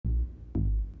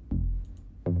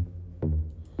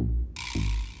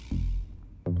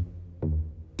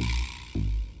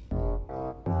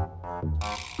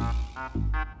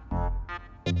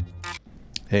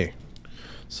Hey,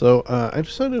 so I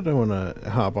decided I want to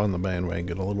hop on the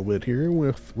bandwagon a little bit here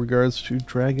with regards to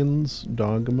Dragon's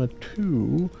Dogma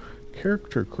 2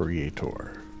 character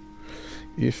creator.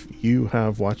 If you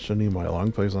have watched any of my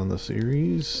long plays on the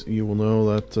series, you will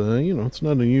know that, it's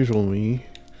not unusual me.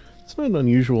 It's not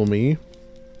unusual me.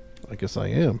 I guess I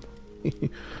am.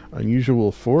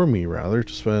 Unusual for me, rather,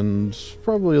 to spend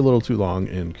probably a little too long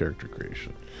in character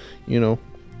creation. You know,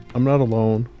 I'm not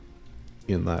alone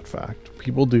in that fact.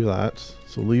 People do that,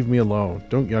 so leave me alone.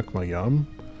 Don't yuck my yum.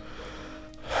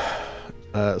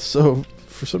 So,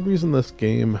 for some reason, this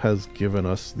game has given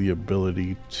us the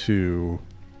ability to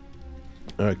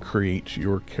create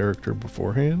your character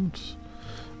beforehand.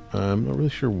 I'm not really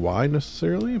sure why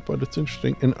necessarily, but it's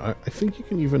interesting. And I think you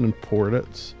can even import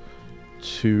it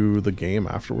to the game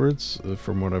afterwards.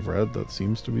 From what I've read, that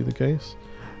seems to be the case.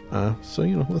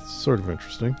 So, that's sort of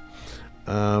interesting.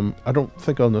 I don't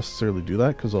think I'll necessarily do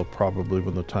that, because I'll probably,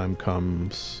 when the time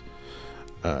comes,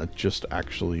 just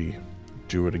actually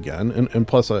do it again. And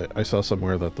plus, I saw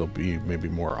somewhere that there'll be maybe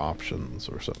more options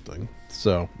or something.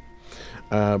 So,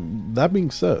 that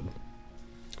being said,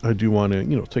 I do want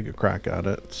to, take a crack at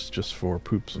it just for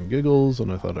poops and giggles,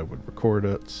 and I thought I would record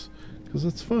it, because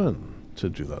it's fun to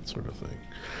do that sort of thing.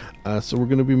 So we're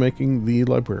going to be making the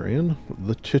Librarian,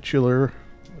 the titular,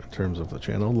 in terms of the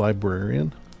channel,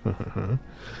 Librarian. Who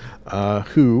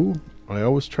I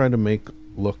always try to make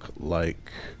look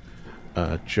like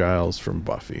Giles from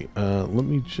Buffy. Let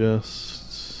me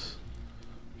just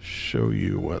show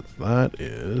you what that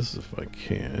is, if I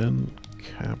can.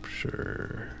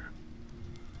 Capture.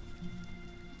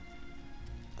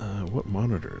 What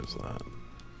monitor is that?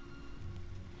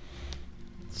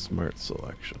 Smart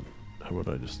selection. How would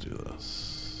I just do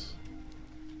this?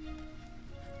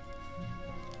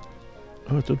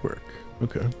 Oh, it did work.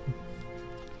 Okay.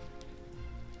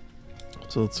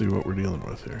 So let's see what we're dealing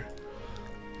with here.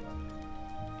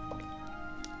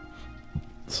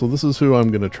 So this is who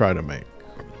I'm going to try to make.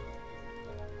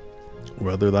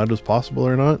 Whether that is possible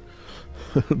or not,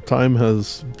 time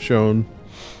has shown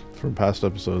from past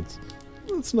episodes,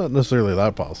 it's not necessarily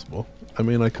that possible. I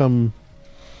mean, I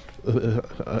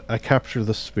capture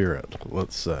the spirit,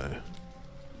 let's say.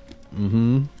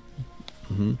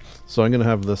 So I'm going to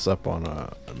have this up on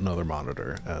another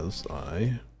monitor as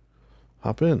I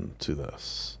hop into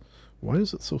this. Why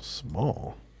is it so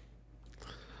small?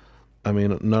 I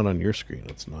mean, not on your screen,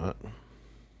 it's not.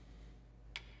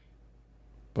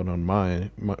 But on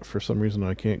my for some reason,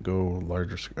 I can't go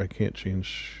larger. I can't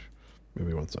change.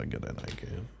 Maybe once I get in, I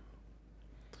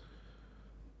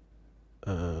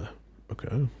can.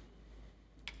 Okay.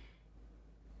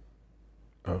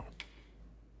 Oh.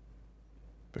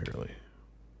 Barely.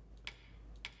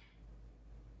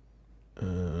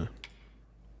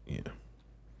 Yeah.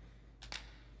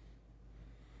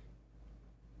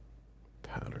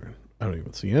 Pattern. I don't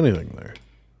even see anything there.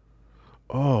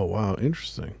 Oh, wow.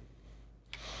 Interesting.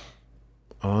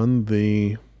 On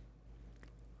the...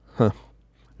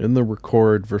 in the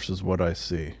record versus what I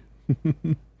see.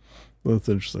 That's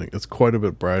interesting. It's quite a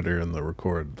bit brighter in the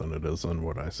record than it is on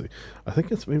what I see. I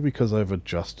think it's maybe because I've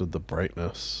adjusted the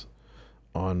brightness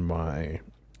on my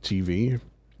TV,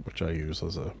 which I use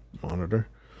as a monitor.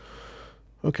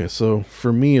 Okay, so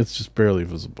for me it's just barely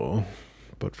visible,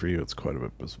 but for you it's quite a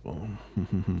bit visible.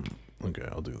 Okay,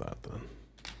 I'll do that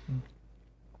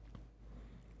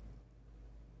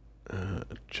then.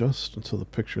 Just until the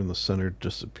picture in the center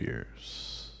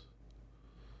disappears.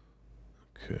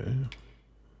 Okay.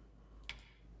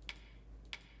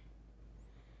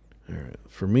 Alright,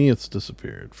 for me it's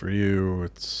disappeared. For you,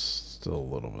 it's still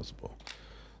a little visible.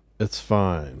 It's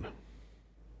fine.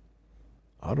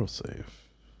 Autosave.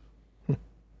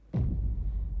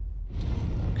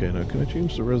 Okay, now can I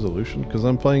change the resolution? Because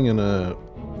I'm playing in a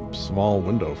small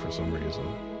window for some reason.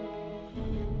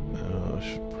 I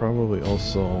should probably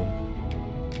also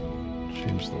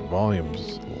change the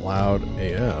volumes loud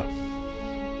AF.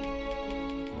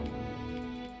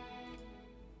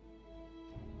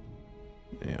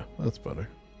 Yeah, that's better.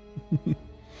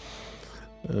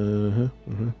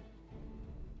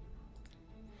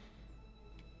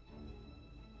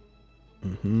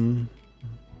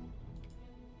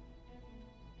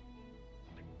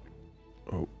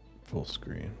 Oh, full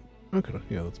screen. Okay,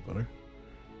 yeah, that's better.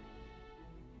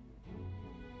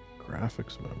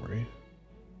 Graphics memory.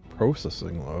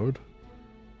 Processing load.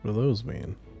 What do those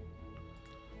mean?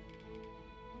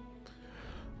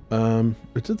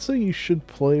 It did say you should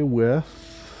play with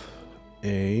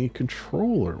a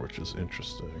controller, which is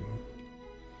interesting.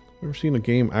 I've never seen a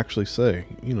game actually say,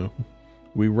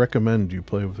 we recommend you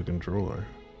play with a controller.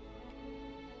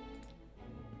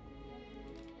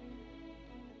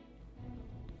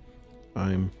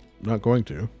 I'm not going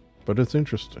to, but it's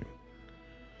interesting.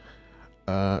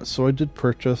 So I did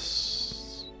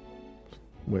purchase,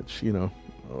 which, you know,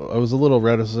 I was a little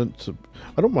reticent to.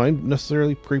 I don't mind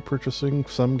necessarily pre-purchasing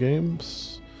some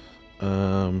games.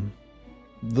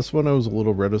 This one I was a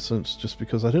little reticent just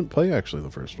because I didn't play actually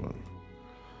the first one.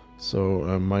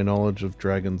 So my knowledge of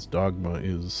Dragon's Dogma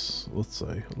is, let's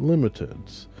say, limited.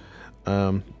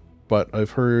 But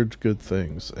I've heard good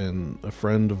things, and a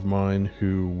friend of mine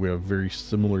who we have very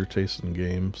similar taste in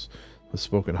games has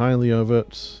spoken highly of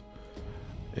it.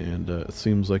 And it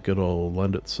seems like it'll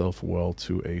lend itself well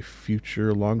to a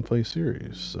future Longplay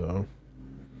series, so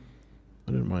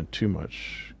I didn't mind too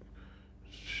much.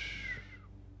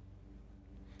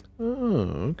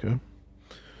 Oh, okay.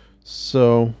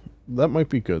 So that might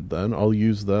be good then. I'll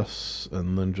use this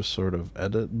and then just sort of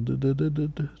edit.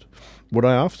 What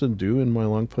I often do in my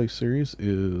Longplay series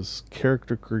is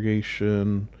character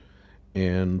creation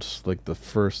and like the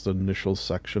first initial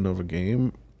section of a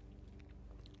game,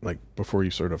 like before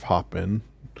you sort of hop in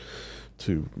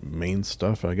to main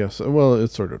stuff, I guess. Well,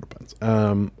 it sort of depends.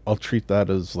 I'll treat that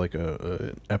as like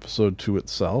an episode to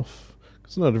itself,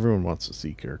 because not everyone wants to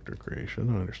see character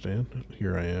creation. I understand.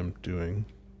 Here I am doing.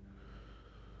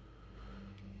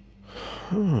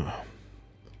 Huh.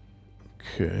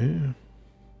 Okay.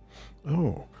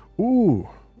 Oh. Ooh.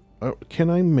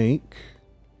 Can I make...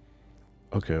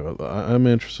 Okay, well, I'm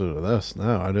interested in this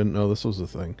now. I didn't know this was a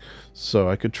thing. So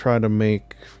I could try to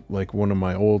make, like, one of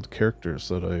my old characters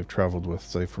that I've traveled with,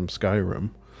 say, from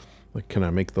Skyrim. Like, can I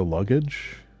make the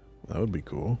Luggage? That would be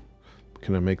cool.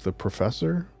 Can I make the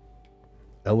Professor?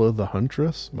 Ella the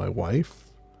Huntress? My wife?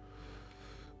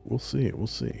 We'll see, we'll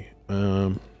see.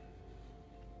 Oh,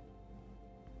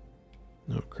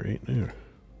 great. No.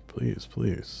 Please,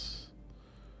 please.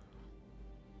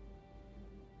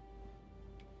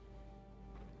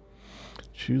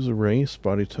 Choose a race,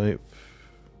 body type,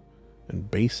 and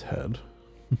base head.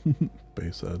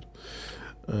 Base head.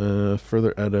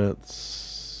 Further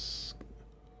edits.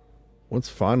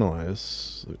 Once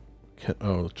finalized.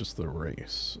 Oh, just the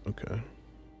race. Okay.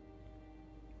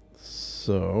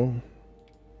 So.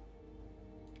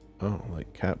 Oh,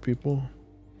 like cat people?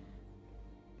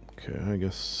 Okay, I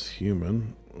guess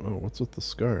human. Oh, what's with the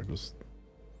scar? Just.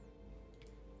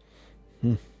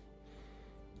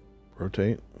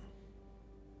 Rotate.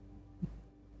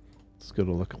 Let's get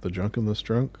a look at the junk in this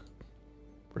trunk.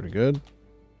 Pretty good.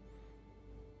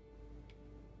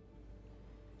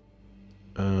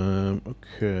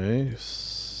 Okay,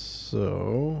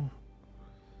 so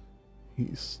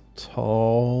he's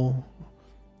tall.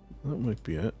 That might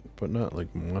be it, but not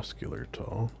like muscular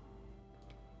tall.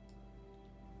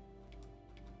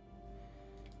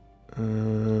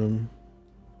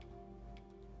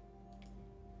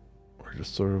 Or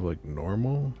just sort of like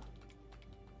normal.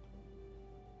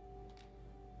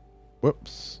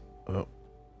 Whoops. Oh,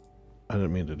 I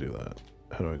didn't mean to do that.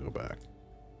 How do I go back?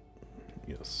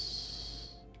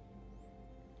 Yes.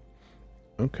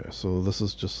 Okay, so this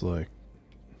is just like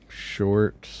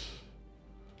short.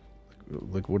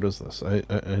 Like what is this?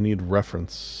 I need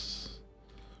reference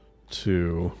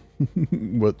to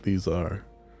what these are.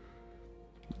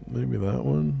 Maybe that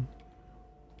one?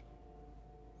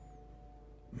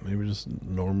 Maybe just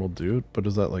normal dude, but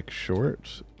is that like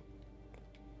short?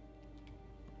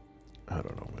 I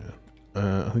don't know, man.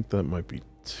 I think that might be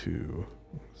too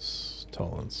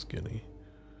tall and skinny.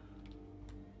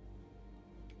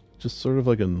 Just sort of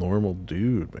like a normal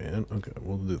dude, man. Okay,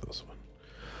 we'll do this one.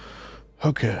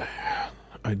 Okay.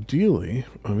 Ideally,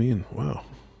 I mean, wow.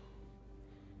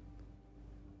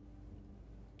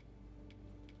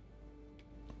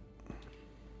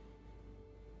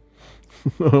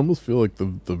 I almost feel like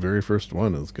the very first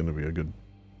one is going to be a good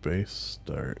base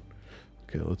start.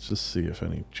 Okay, let's just see if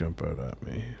any jump out at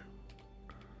me.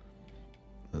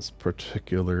 That's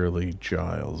particularly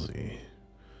Gilesy.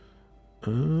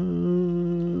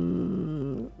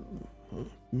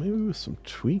 Maybe with some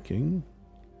tweaking.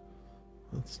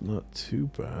 That's not too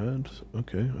bad.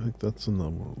 Okay, I think that's in the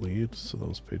lead, so that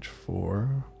was page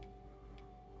 4.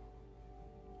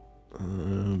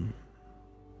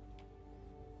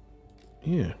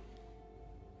 Yeah.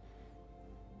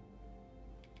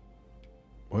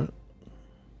 What?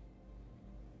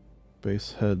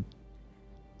 Base head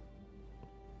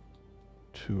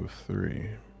 2 of 3.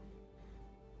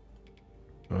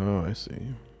 Oh, I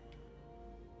see.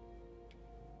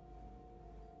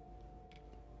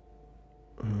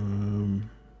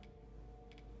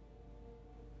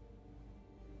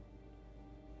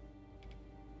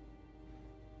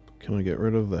 Can I get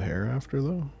rid of the hair after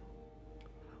though?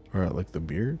 Or like the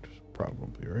beard?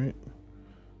 Probably, right?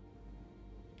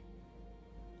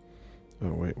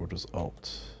 Oh wait, what is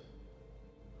Alt?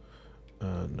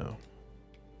 No.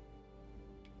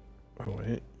 Oh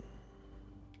wait.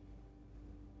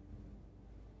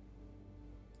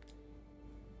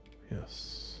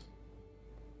 Yes.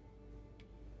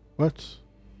 What?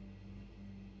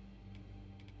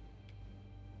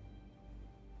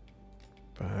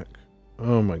 Back.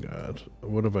 Oh my god.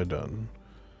 What have I done?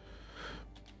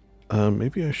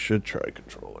 Maybe I should try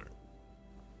controller.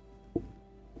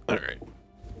 Alright.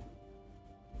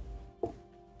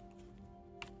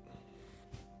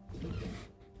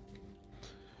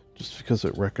 Just because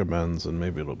it recommends, and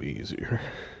maybe it'll be easier.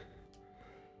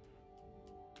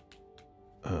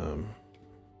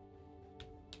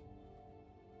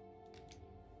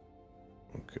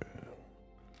 Okay.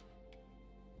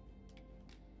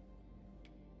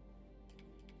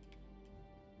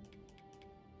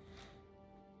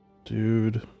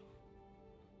 Dude.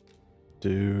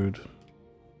 Dude.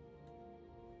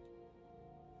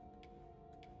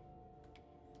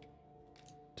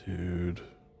 Dude.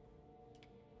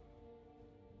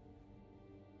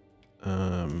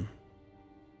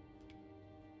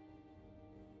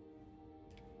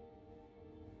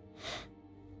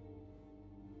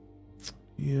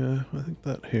 Yeah, I think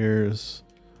that hair's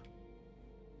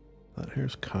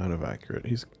kind of accurate.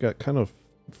 He's got kind of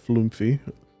flumpy,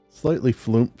 slightly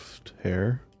flumped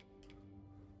hair.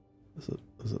 Is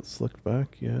it slicked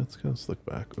back? Yeah, it's kind of slicked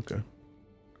back. Okay.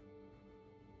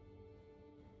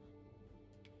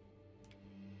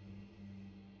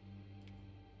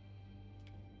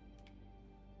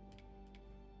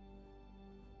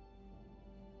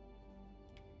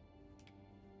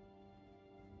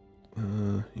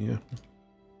 Yeah.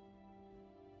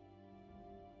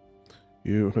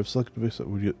 You have selected base.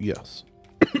 Would you? Yes.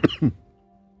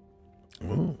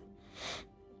 Oh.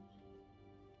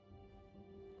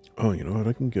 Oh, you know what?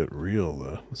 I can get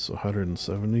real. It's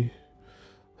 170.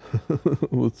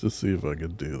 Let's just see if I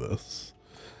can do this.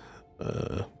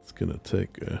 It's gonna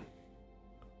take a...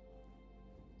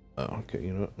 Oh, okay,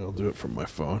 you know what? I'll do it from my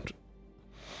phone.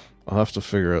 I'll have to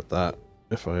figure out that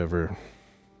if I ever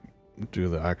do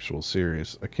the actual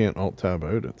series. I can't alt-tab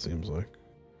out, it seems like.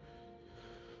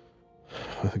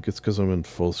 I think it's because I'm in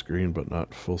full screen, but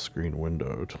not full screen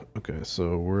windowed. Okay,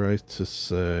 so were I to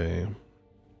say...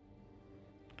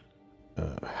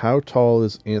 how tall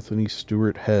is Anthony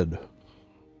Stewart Head?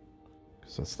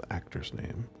 Because that's the actor's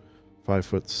name.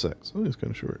 5'6". Oh, he's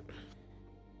kind of short.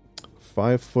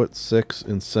 5'6"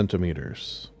 in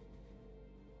centimeters.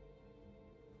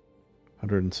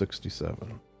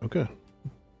 167. Okay.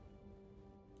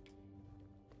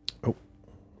 Oh.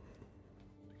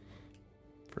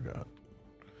 Forgot.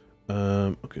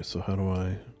 Okay, so how do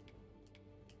I...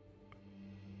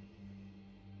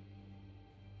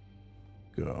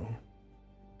 go?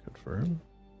 Confirm.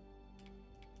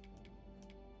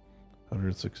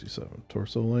 167.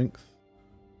 Torso length.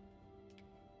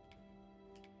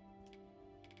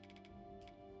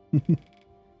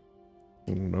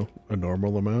 No, a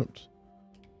normal amount.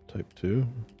 Type 2.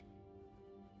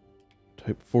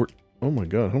 Type 4. Oh my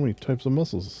god, how many types of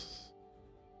muscles?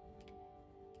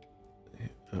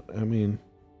 I mean,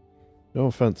 no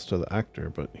offense to the actor,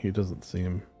 but he doesn't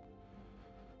seem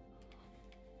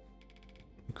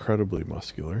incredibly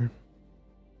muscular.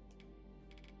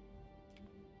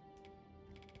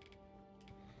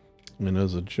 I mean,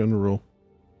 as a general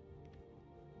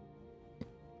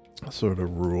sort of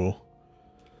rule,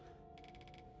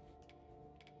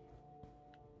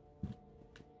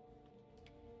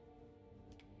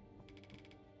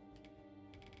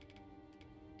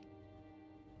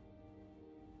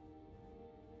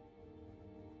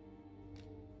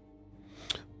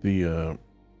 the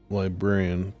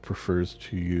librarian prefers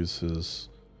to use his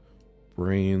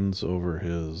brains over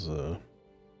his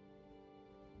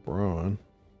brawn.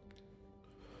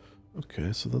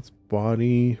 Okay, so that's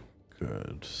body.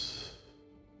 Good.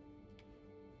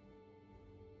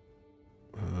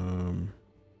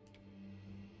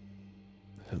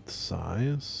 Head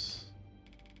size.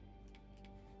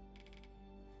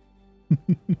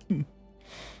 I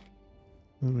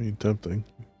mean, tempting.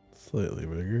 Slightly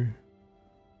bigger.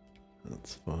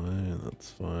 That's fine, that's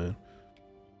fine.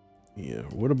 Yeah,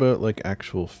 what about, like,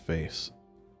 actual face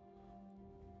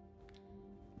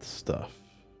stuff?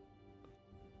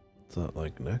 Is that,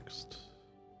 like, next?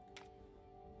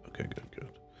 Okay, good.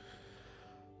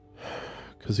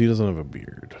 Because he doesn't have a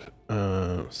beard.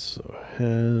 So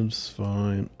head's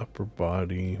fine, upper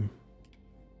body.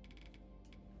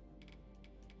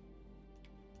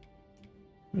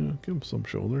 Yeah, give him some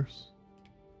shoulders.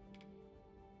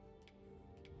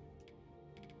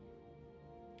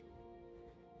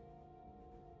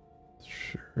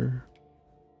 Sure.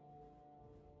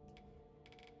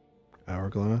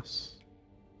 hourglass.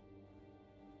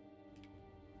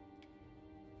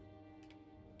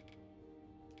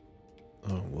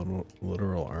 Oh,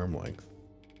 literal arm length.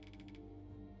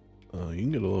 You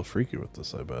can get a little freaky with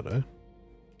this, I bet, eh?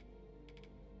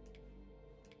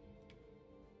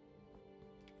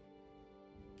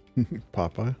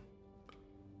 Popeye.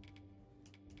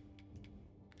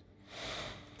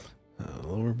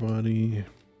 Lower body.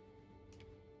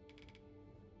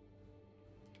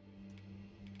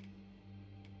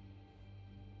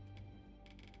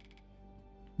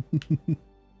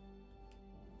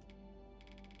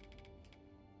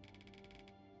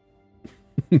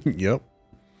 Yep.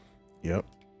 Yep.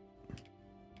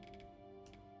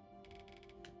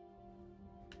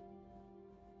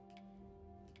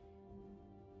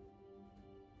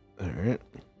 All right.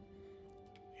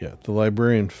 Yeah, the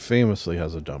librarian famously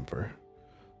has a dumper.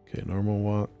 Okay, normal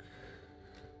walk.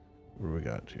 What do we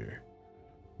got here?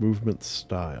 Movement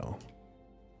style.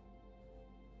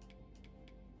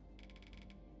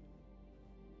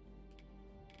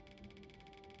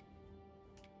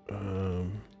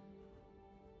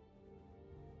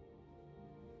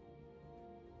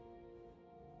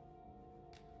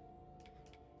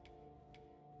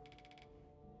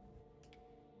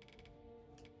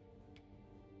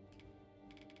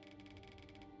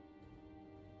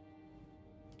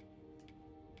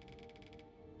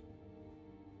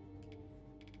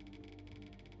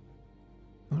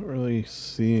 Not really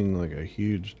seeing like a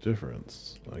huge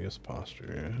difference. I guess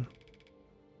posture,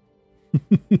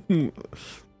 yeah.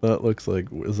 That looks like,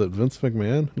 is it Vince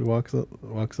McMahon who walks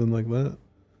in like that?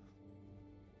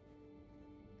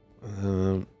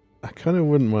 I kind of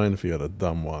wouldn't mind if he had a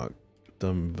dumb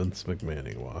Vince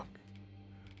McMahon-y walk.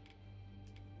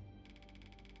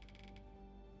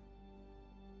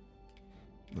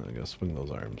 I gotta swing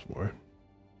those arms more.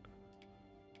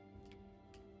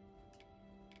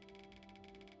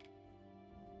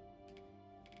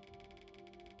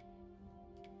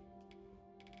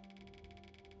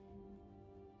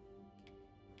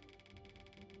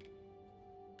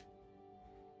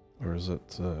 Or is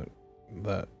it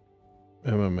that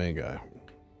MMA guy?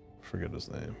 Forget his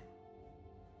name.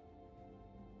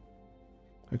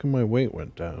 How come my weight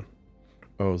went down?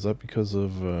 Oh, is that because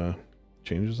of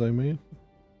changes I made?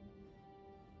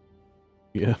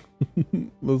 Yeah.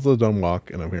 This is a dumb walk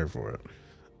and I'm here for it.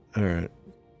 Alright.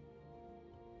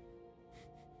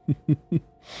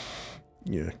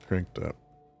 Yeah, cranked up.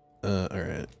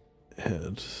 Alright.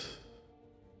 Head.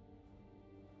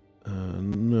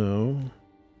 No.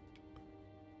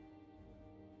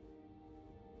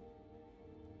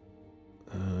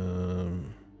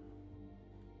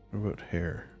 What about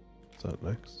hair? Is that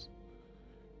next?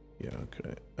 Yeah,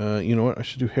 okay. You know what? I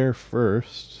should do hair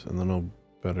first, and then I'll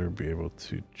better be able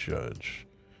to judge.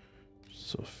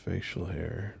 So facial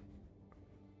hair.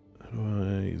 How do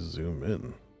I zoom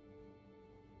in?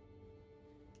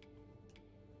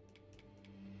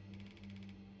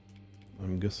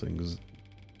 I'm guessing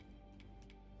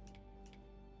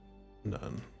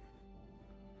none.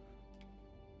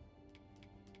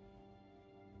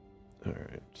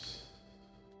 Alright.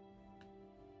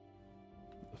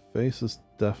 The face is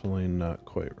definitely not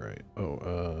quite right.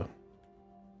 Oh,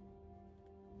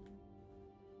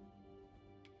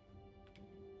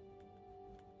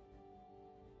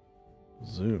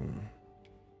 zoom.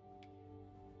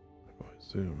 How do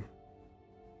I zoom?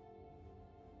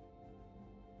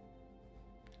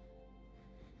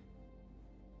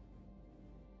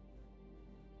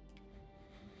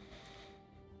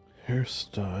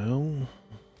 Hairstyle.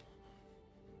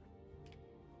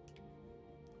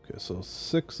 Okay, so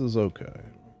 6 is okay.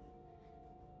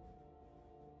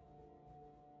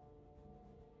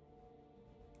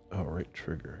 Oh, right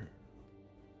trigger.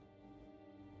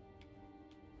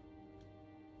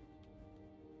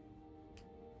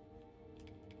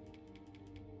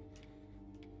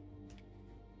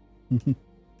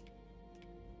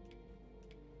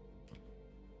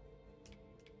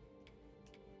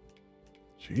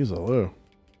 Jeez, hello.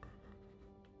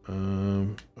 Oh,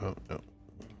 no.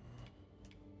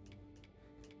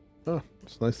 Oh,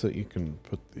 it's nice that you can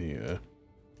put the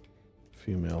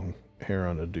female hair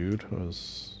on a dude. I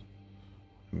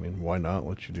mean, why not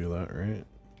let you do that, right?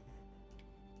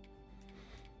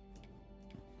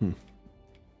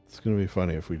 It's gonna be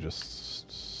funny if we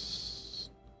just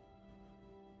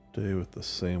stay with the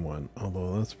same one,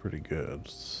 although that's pretty good.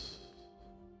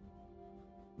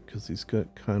 Because he's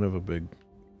got kind of a big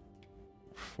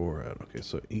forehead. Okay,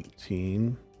 so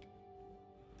 18.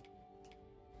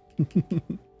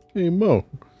 Hey, Mo.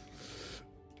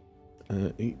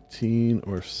 18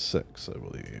 or 6, I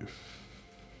believe.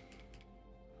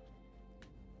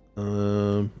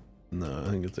 No,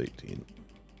 think it's 18.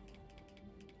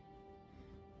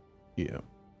 Yeah.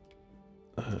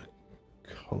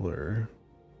 Color.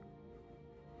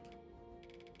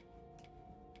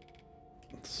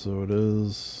 So it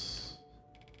is.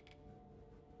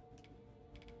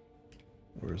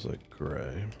 Where's like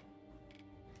gray?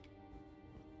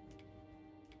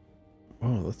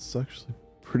 Wow, that's actually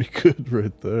pretty good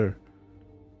right there.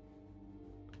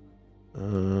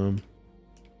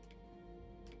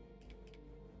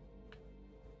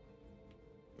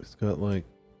 It's got like,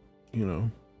 you know,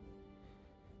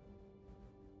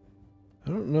 I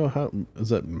don't know how, is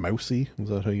that mousy? Is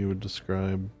that how you would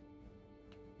describe?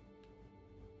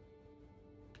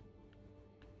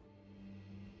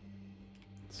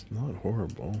 It's not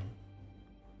horrible.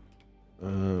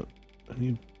 I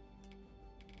need.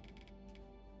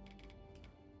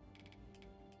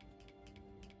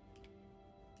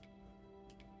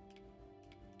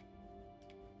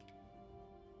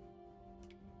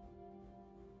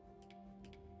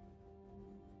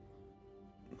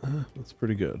 That's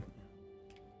pretty good.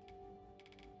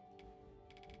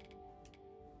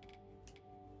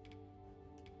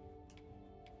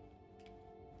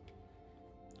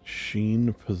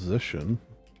 Sheen position.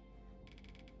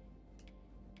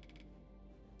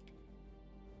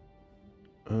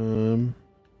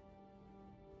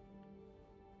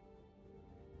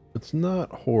 It's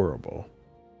not horrible.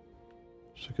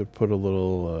 She could put a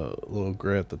little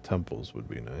gray at the temples would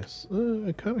be nice.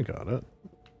 I kind of got it.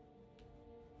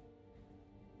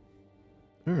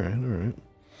 All right.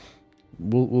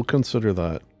 We'll consider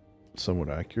that somewhat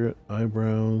accurate.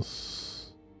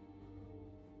 Eyebrows.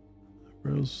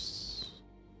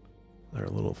 They're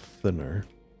a little thinner.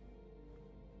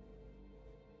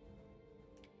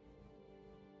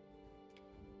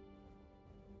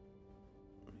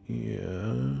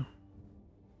 Yeah.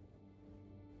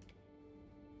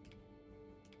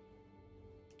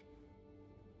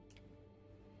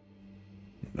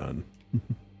 None.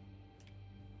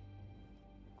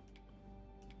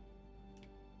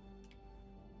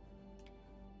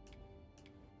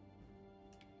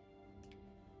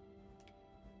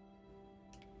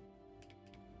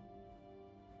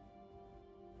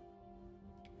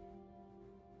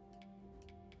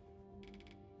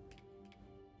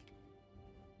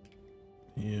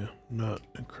 Yeah, not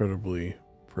incredibly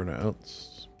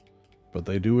pronounced, but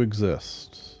they do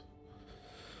exist.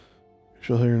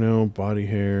 Facial hair, no. Body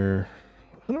hair.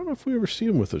 I don't know if we ever see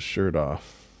him with his shirt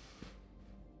off.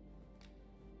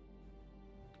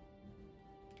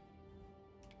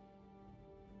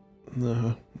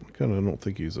 No, I kind of don't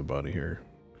think he's a body hair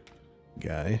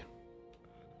guy.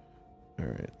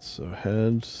 Alright, so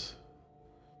head.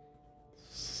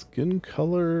 Skin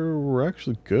color, we're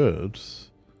actually good.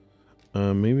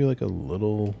 Maybe like a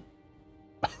little...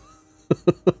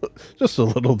 just a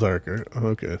little darker.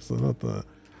 Okay, so not that.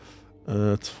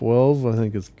 12 I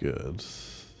think is good.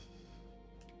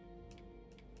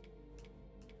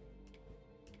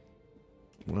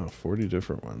 Wow, 40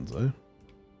 different ones, eh?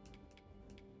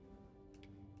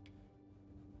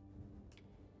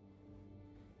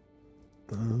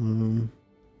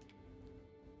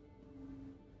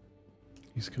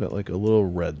 He's got like a little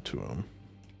red to him.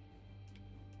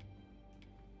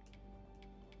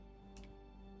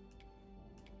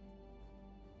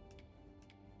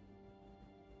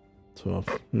 So,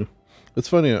 yeah. It's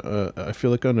funny, I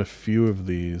feel like on a few of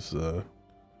these,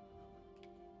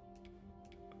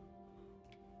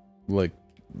 like,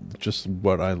 just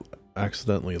what I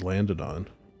accidentally landed on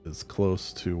is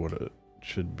close to what it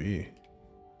should be.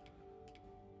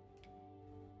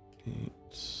 8,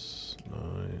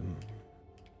 9,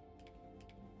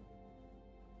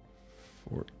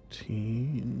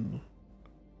 14,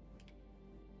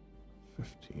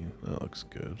 15. That looks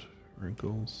good.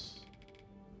 Wrinkles.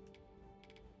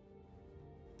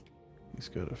 He's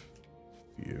got a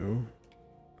few.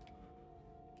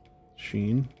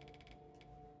 Sheen.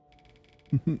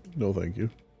 No, thank you.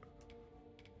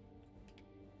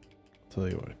 Tell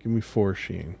you what, give me 4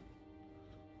 Sheen.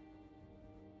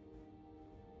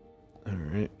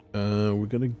 Alright, we're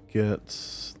gonna get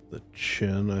the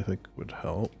chin, I think would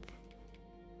help.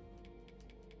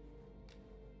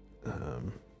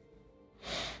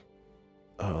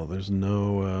 Oh, there's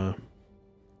no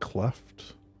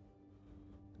cleft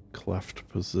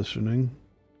positioning.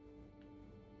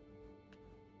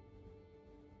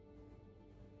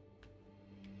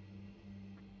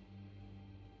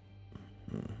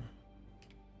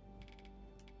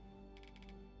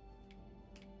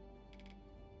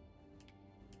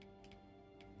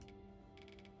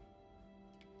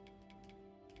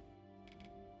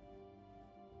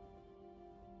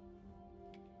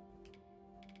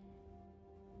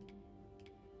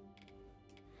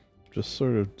 just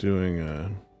sort of doing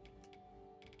a...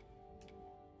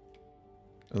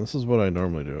 And this is what I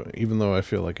normally do, even though I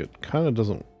feel like it kind of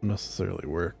doesn't necessarily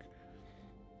work.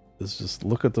 Is just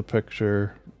look at the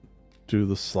picture, do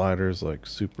the sliders like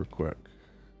super quick.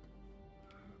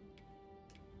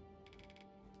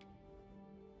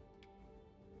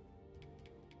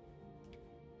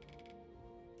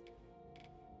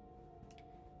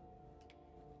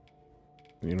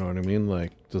 You know what I mean?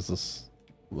 Like, does this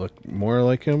look more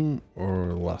like him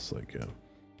or less like him?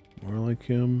 More like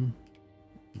him,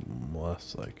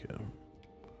 less like him.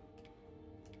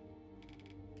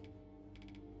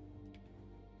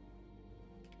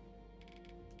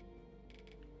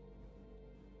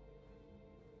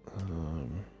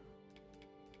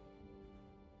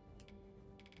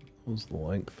 Pulls the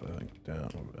length, I think,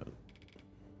 down a bit.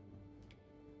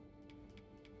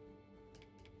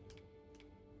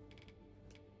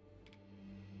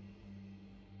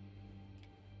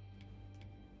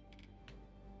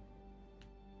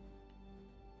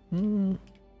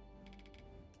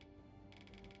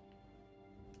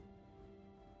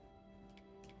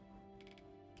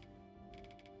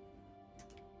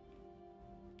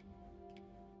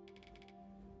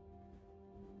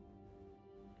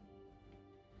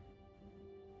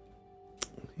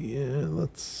 Yeah,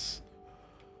 let's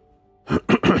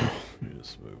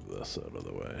just move this out of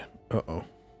the way. Uh-oh.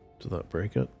 Did that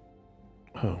break it?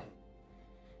 Oh.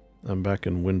 I'm back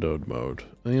in windowed mode.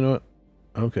 You know what?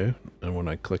 Okay. And when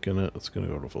I click in it, it's going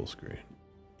to go to full screen.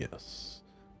 Yes.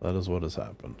 That is what has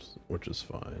happened, which is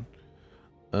fine.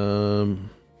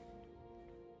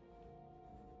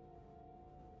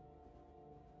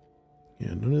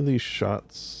 Yeah, none of these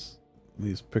shots,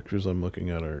 these pictures I'm looking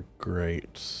at are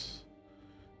great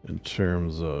in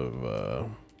terms of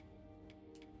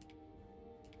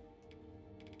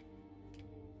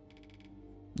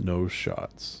nose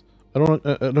shots. I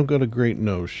don't got a great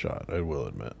nose shot, I will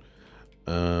admit.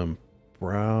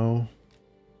 Brow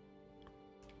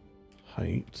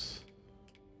height.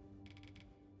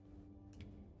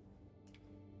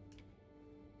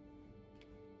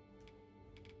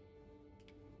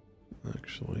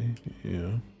 Actually,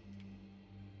 yeah.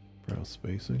 Brow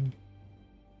spacing.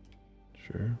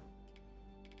 Sure.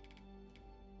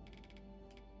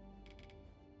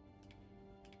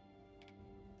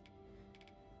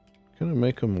 Kind of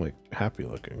make them like happy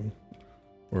looking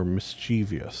or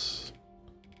mischievous.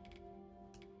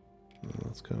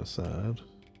 That's kind of sad.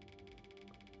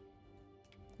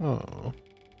 Oh,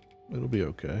 it'll be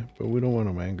okay, but we don't want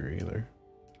them angry either.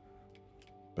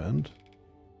 Bend.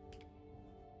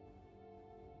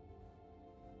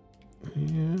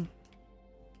 Yeah.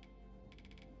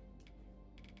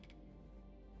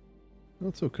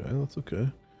 That's okay, that's okay.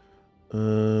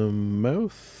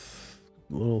 Mouth,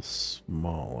 a little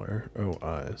smaller. Oh,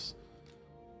 eyes.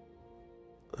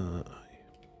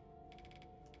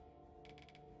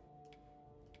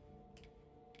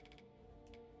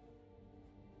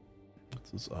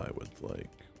 What's his eye width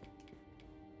like?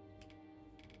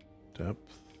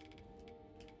 Depth.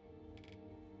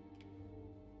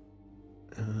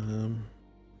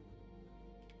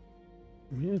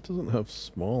 Yeah, it doesn't have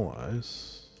small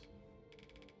eyes.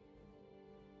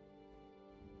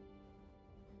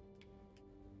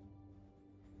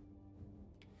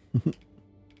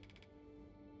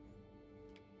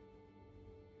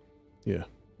 Yeah.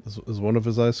 Is one of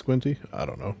his eyes squinty? I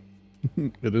don't know.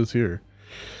 It is here.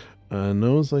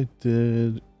 Nose I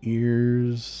did.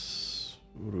 Ears.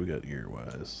 What do we got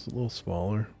ear-wise? A little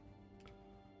smaller.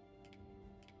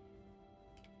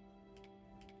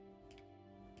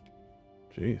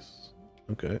 Jeez.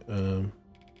 Okay.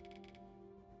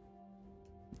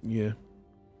 Yeah.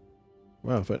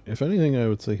 Wow, if anything, I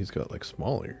would say he's got like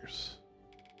small ears.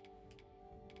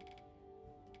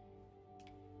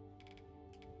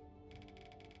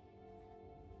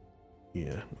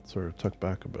 Yeah, let's sort of tuck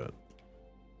back a bit.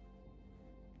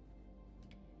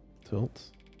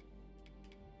 Tilts.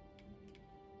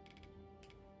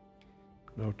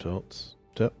 No tilts.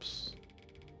 Tips.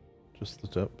 Just the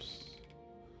tips.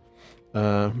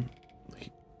 The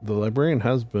Librarian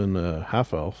has been a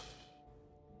half-elf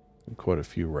in quite a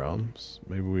few realms.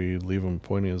 Maybe we leave him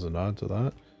pointing as a nod to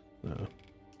that? No.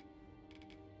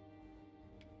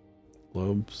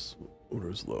 Lobes. What are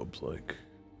his lobes like?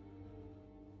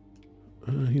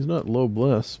 He's not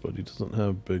lobeless, but he doesn't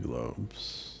have big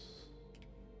lobes.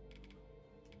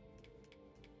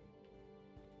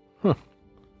 Huh.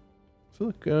 I feel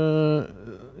like,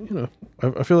 you know,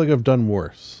 I feel like I've done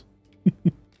worse.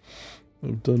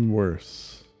 I've done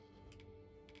worse.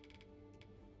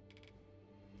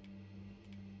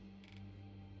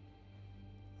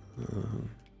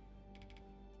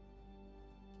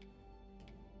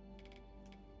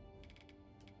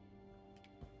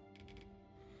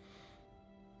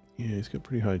 he's got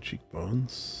pretty high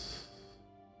cheekbones,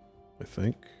 I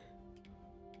think.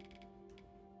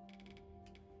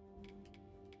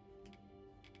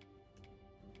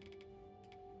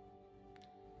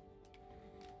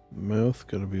 Mouth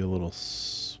gotta be a little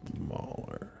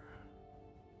smaller.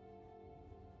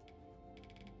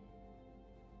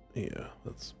 Yeah,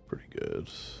 that's pretty good.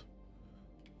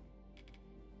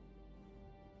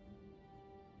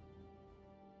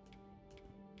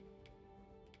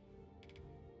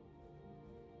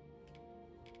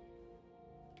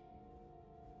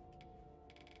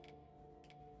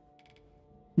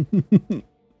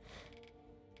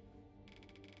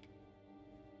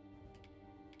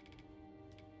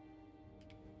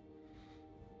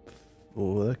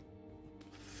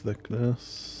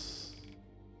 Thickness.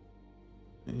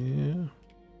 Yeah.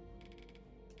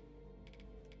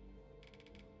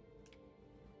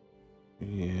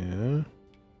 Yeah.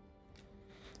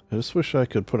 I just wish I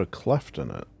could put a cleft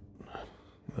in it.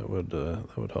 That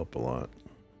would help a lot.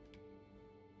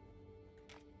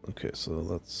 Okay, so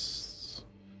let's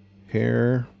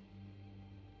hair,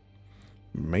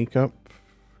 makeup,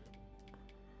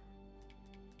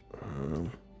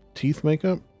 teeth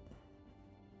makeup.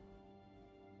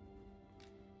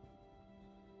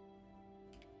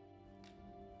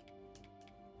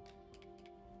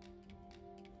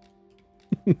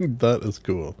 That is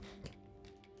cool.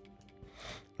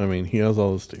 I mean, he has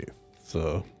all his teeth,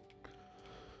 so.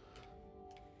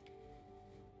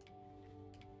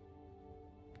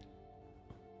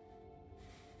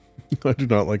 I do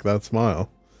not like that smile.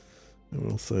 I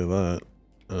will say that.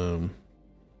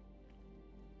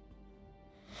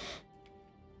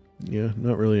 Yeah,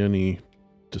 not really any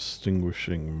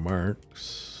distinguishing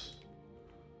marks.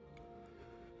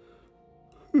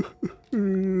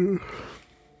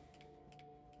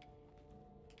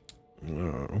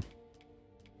 No.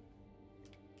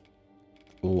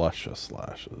 Luscious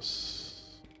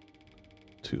lashes.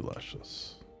 Too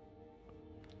luscious.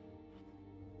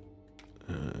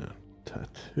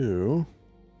 Tattoo.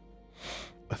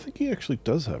 I think he actually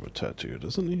does have a tattoo,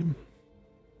 doesn't he?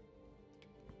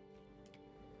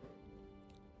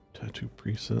 Tattoo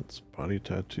presets, body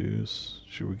tattoos.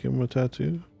 Should we give him a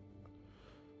tattoo?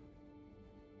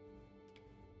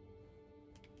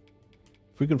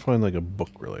 If we can find like a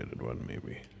book related one,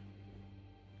 maybe.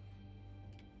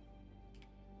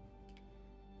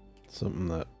 Something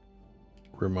that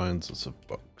reminds us of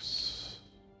books.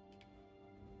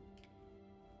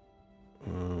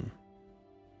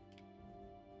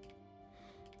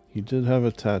 He did have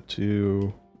a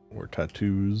tattoo or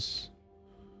tattoos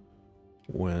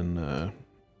when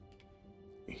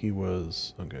he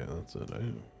was okay. That's it.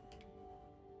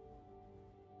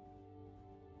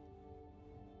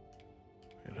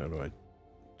 Wait, how do I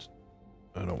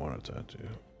don't want a tattoo.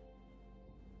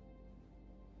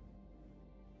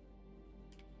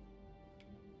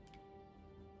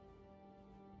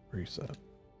 Reset.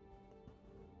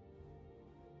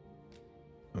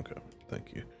 Okay,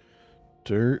 thank you.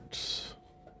 Dirt.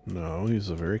 No, he's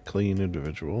a very clean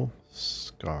individual.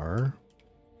 Scar.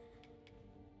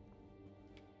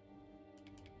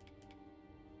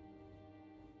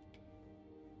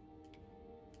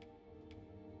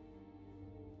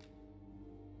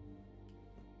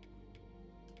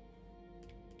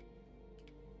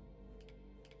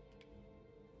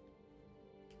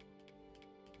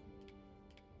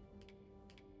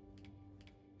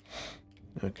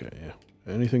 Okay, yeah.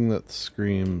 Anything that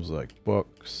screams like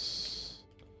books.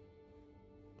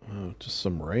 Just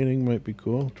some writing might be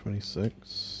cool.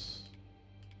 26.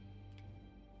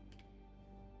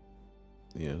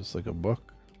 Yeah, just like a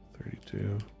book.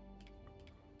 32.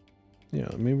 Yeah,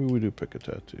 maybe we do pick a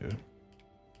tattoo.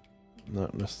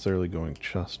 Not necessarily going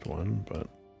chest one, but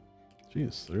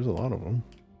geez, there's a lot of them.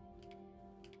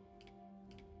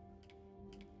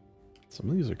 Some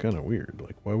of these are kind of weird.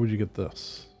 Like, why would you get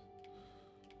this?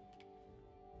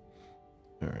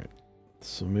 Alright,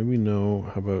 so maybe no.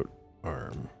 How about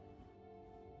arm?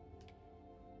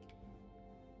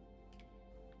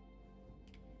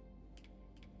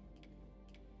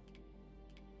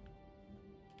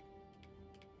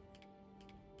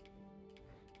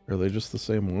 Are they just the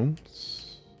same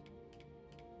ones?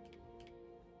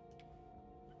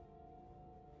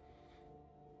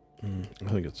 I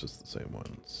think it's just the same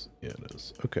ones. Yeah, it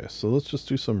is. Okay, so let's just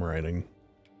do some writing.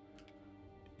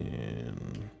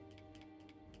 And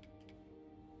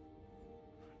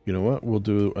you know what? We'll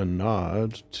do a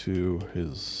nod to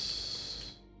his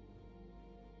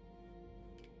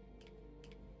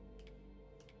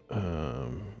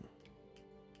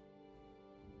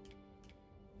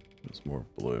it's more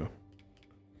blue.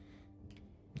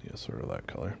 Yeah, sort of that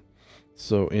color.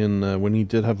 So in when he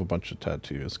did have a bunch of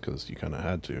tattoos, because you kind of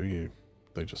had to,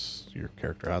 your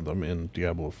character had them in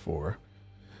Diablo 4.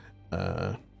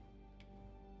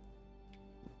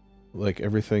 Like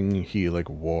everything he like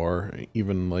wore,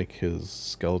 even like his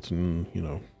skeleton, you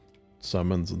know,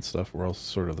 summons and stuff, were all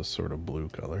sort of the sort of blue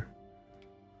color.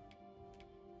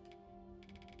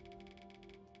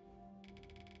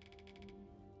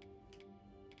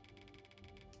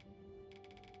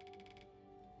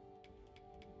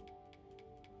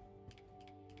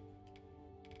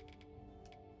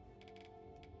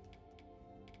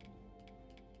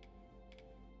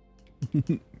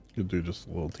 Could do just a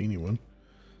little teeny one.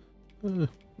 I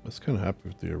was kind of happy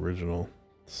with the original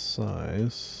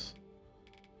size.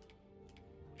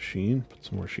 Sheen, put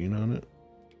some more sheen on it.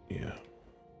 Yeah.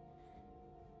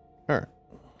 Alright.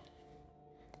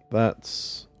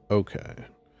 That's okay.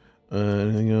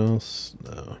 Anything else?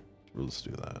 No. Let's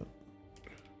do that.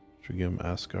 Should we give him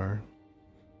Askar?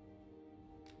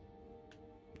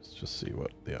 Let's just see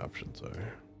what the options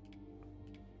are.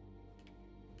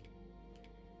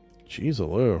 Jeez,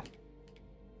 hello.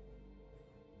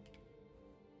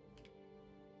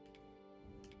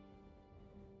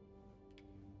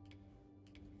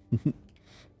 The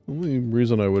only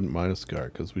reason I wouldn't mind a Scar,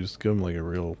 because we just give him like a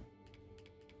real,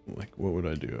 like, what would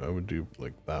I do? I would do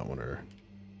like that one, or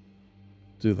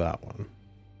do that one.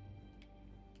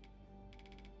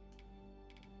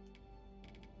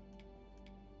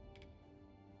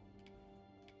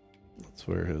 That's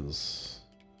where his,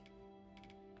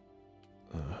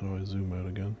 how do I zoom out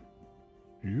again?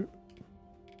 Yeah.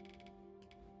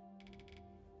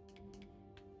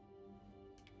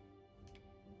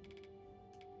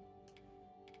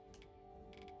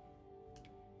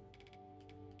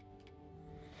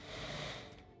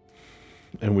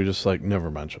 And we just like never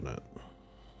mention it.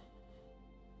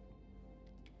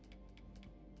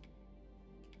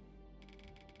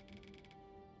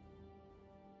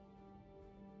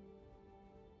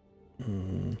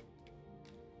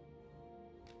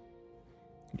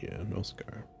 Yeah, no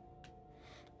Scar.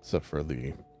 Except for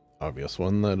the obvious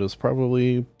one that is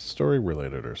probably story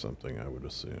related or something, I would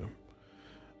assume.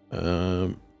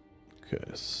 Okay,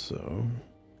 so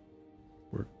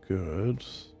we're good.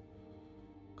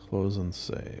 Close and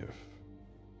save.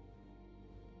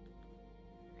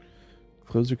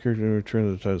 Close your character and return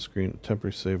to the title screen. A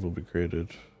temporary save will be created.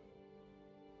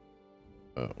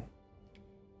 Oh.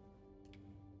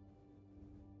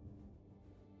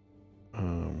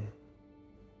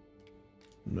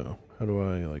 No. How do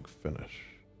I, like, finish?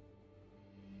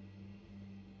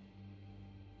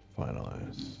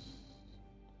 Finalize.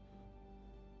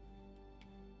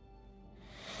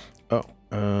 Oh.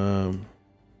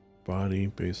 Body,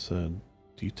 base set,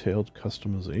 detailed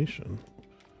customization.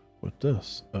 What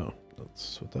this? Oh,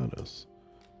 that's what that is.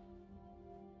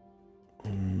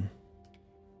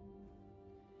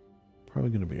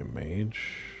 Probably gonna be a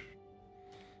mage.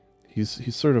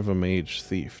 He's sort of a mage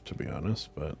thief, to be honest,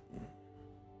 but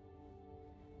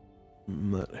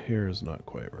that hair is not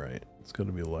quite right. It's got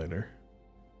to be lighter.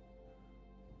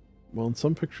 Well, in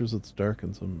some pictures it's dark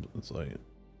and some it's light.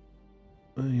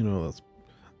 You know,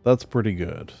 that's pretty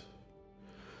good.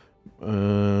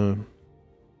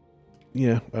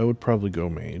 Yeah, I would probably go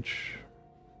mage.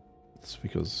 It's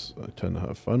because I tend to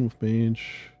have fun with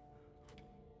mage.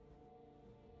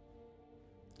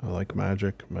 I like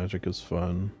magic. Magic is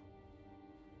fun.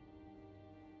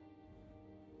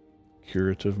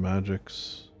 Curative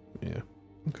magics. Yeah.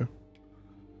 Okay.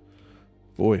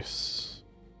 Voice.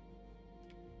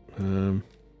 Oh.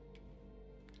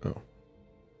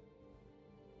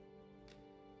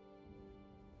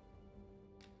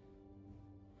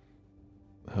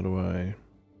 How do I...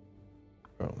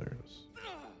 Oh, there it is.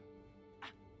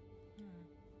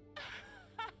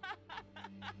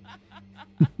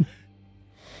 I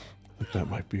think that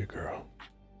might be a girl.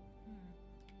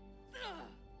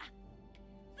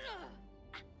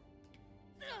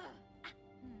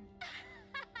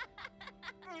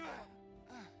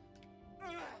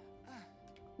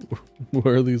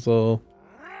 Where are these all?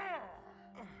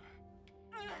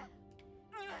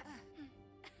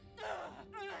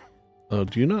 Oh,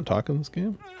 do you not talk in this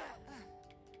game?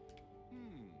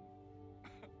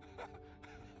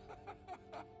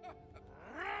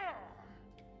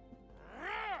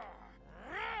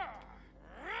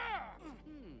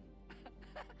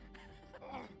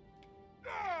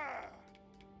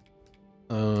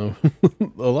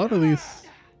 A lot of these.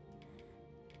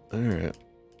 All right.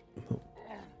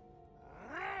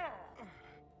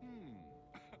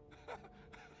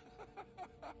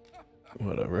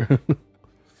 Whatever.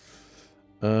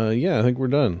 Yeah, I think we're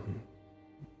done.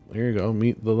 There you go.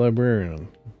 Meet the librarian.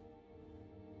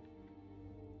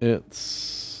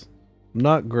 It's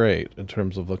not great in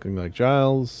terms of looking like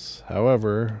Giles.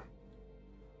 However,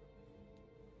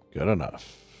 good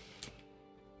enough.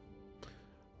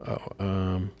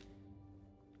 Oh,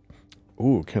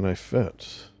 ooh, can I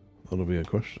fit? That'll be a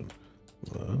question.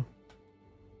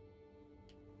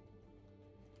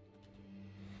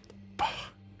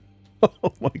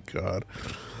 Oh my god.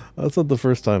 That's not the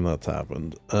first time that's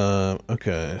happened.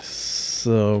 Okay,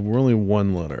 so we're only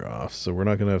one letter off, so we're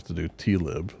not going to have to do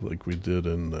tlib like we did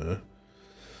in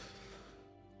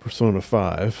Persona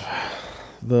 5.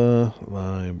 The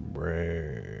Librarian.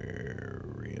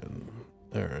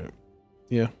 Alright.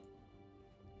 Yeah.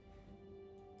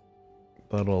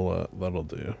 That'll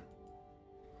do.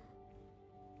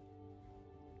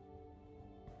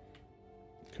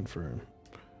 Confirm.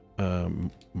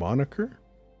 Moniker?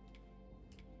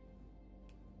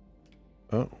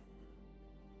 Oh.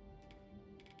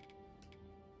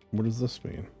 What does this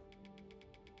mean?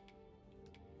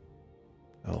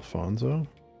 Alfonso?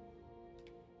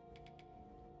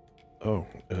 Oh,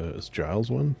 is Giles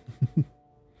one?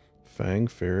 Fang,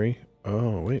 Fairy?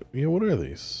 Oh, wait. Yeah, what are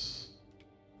these?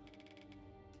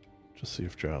 Just see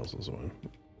if Giles is one.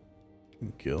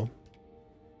 Gil?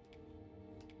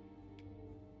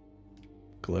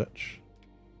 Glitch?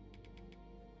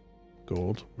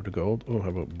 Gold? Where to gold? Oh, how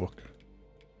about book?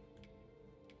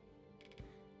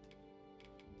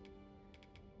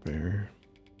 Bear.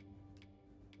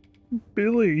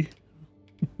 Billy.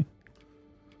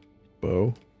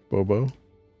 Bo. Bobo.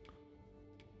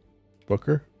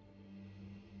 Booker.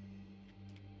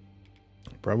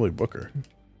 Probably Booker.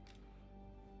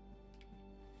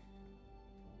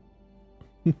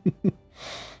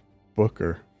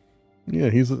 Booker. Yeah,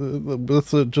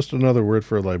 that's just another word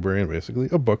for a librarian, basically.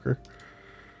 A booker.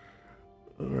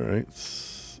 Alright.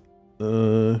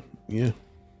 Yeah.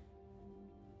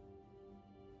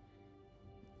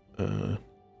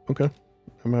 Okay.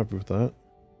 I'm happy with that.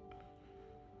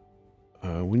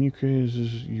 When you create,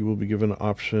 you will be given an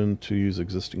option to use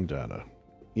existing data.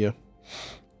 Yeah.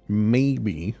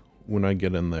 Maybe when I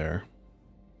get in there,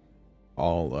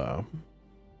 I'll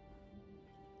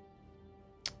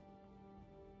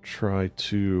try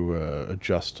to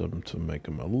adjust them to make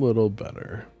them a little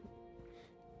better.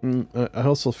 I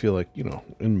also feel like, you know,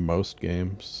 in most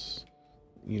games,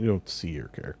 you don't see your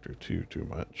character too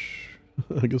much.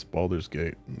 I guess Baldur's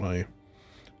Gate, my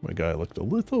guy looked a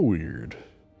little weird.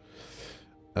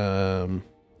 I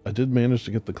did manage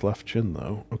to get the cleft chin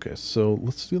though. Okay, so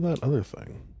let's do that other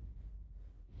thing.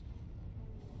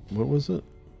 What was it?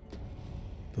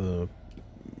 The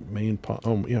main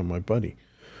oh yeah, my buddy.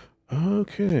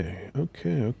 Okay.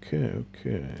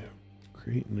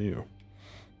 Create new.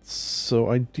 So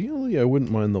ideally I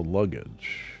wouldn't mind the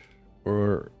luggage.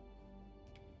 And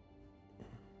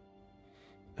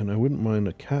I wouldn't mind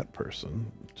a cat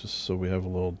person, just so we have a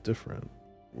little different.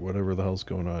 Whatever the hell's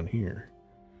going on here.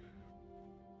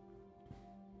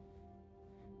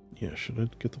 Yeah, should I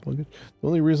get the luggage? The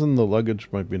only reason the luggage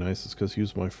might be nice is because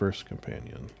he's my first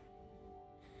companion.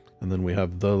 And then we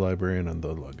have the librarian and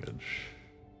the luggage.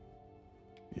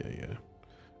 Yeah.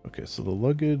 Okay, so the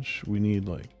luggage, we need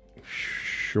like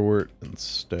short and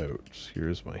stout.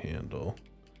 Here's my handle.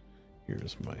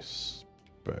 Here's my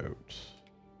spout.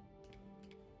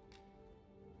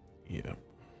 Yeah.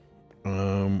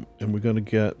 And we're gonna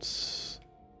get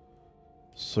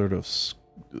sort of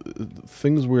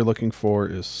things we're looking for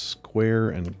is square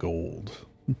and gold.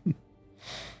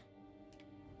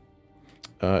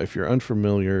 If you're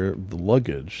unfamiliar, the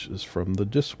luggage is from the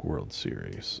Discworld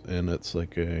series, and it's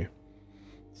like a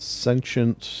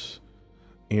sentient,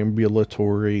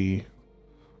 ambulatory,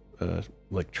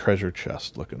 like treasure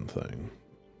chest looking thing.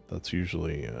 That's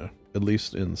usually, at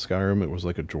least in Skyrim, it was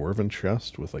like a dwarven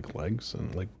chest with like legs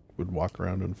and like would walk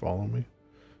around and follow me.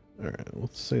 Alright,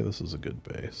 let's say this is a good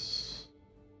base.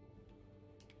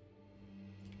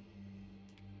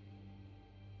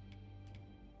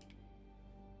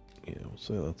 Yeah, we'll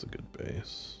say that's a good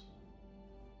base.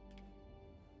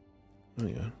 Oh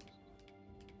yeah.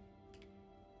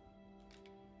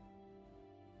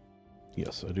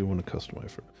 Yes, I do want to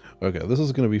customize for. Okay, this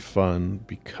is going to be fun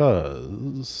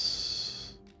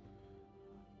because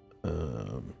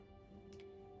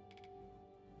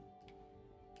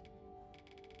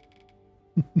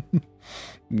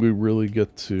we really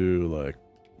get to like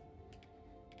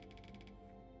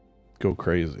go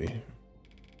crazy.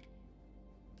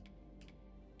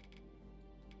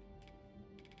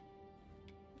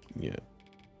 Yeah.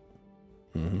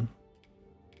 Mm-hmm.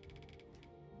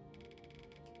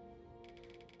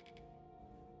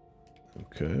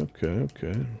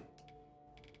 Okay.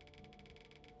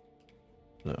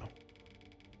 No.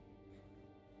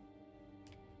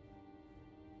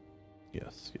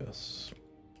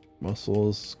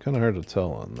 muscles. Kind of hard to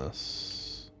tell on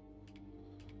this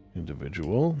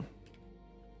individual.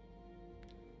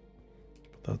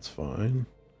 But that's fine.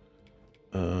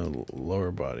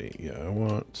 Lower body. Yeah, I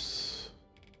want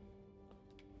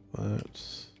that.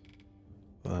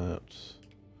 That.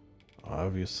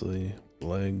 Obviously.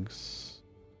 Legs.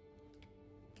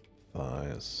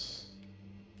 Thighs.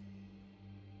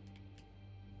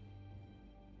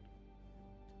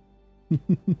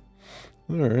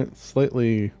 Alright,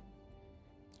 slightly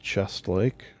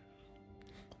chest-like.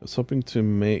 I was hoping to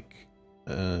make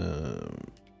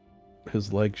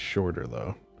his legs shorter,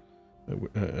 though.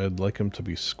 I'd like him to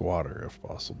be squatter if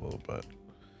possible, but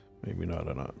maybe not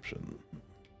an option.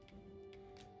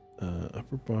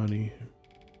 Upper body.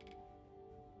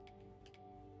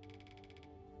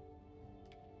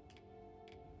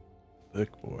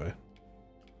 Thick boy.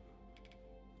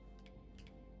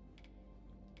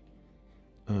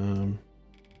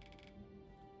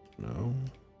 No.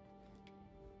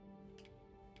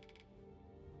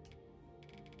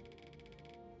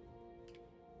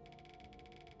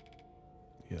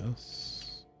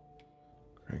 Yes.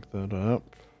 Crank that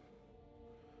up.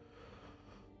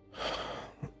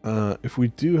 If we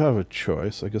do have a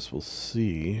choice, I guess we'll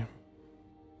see.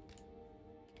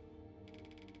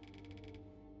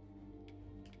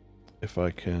 If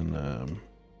I can,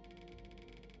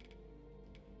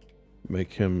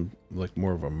 make him like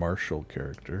more of a martial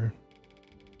character.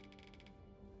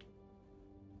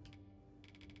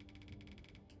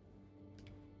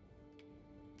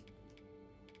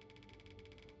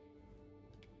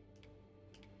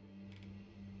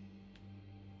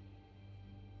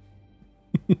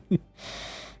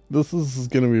 This is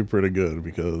gonna be pretty good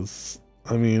because,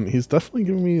 I mean, he's definitely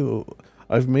giving me...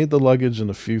 I've made the luggage in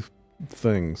a few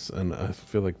things, and I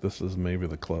feel like this is maybe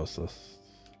the closest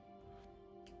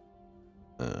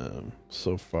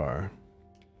so far.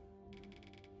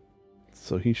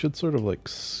 So he should sort of like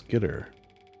skitter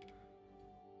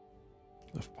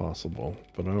if possible,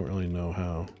 but I don't really know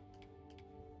how.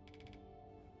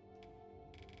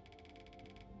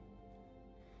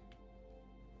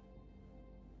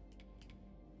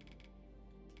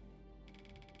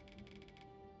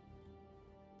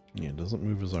 Yeah, doesn't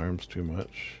move his arms too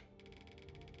much.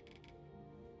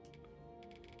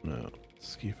 No,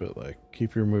 let's keep it like,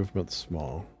 keep your movements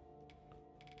small.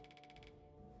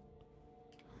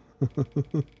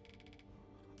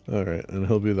 Alright, and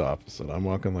he'll be the opposite. I'm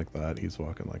walking like that, he's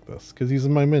walking like this. Because he's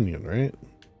my minion, right?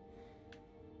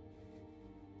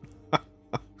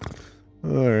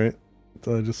 Alright.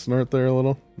 Did I just snort there a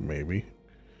little? Maybe.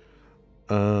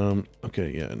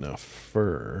 Okay, yeah, now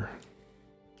fur.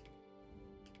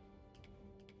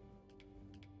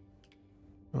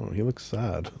 Oh, he looks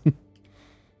sad.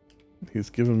 He's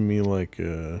giving me like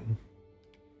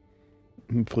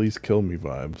please kill me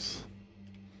vibes.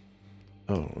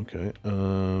 Oh, okay.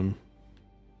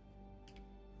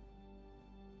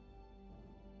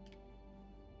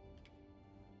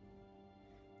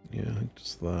 Yeah,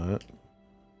 just that.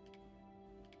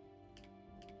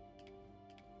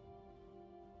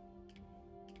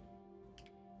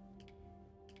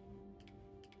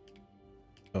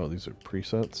 Oh, these are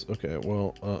presets? Okay,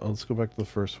 well, let's go back to the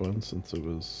first one since it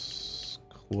was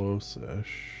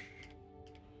close-ish.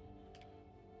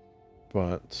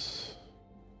 But...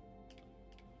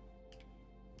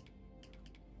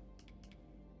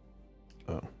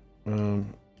 oh.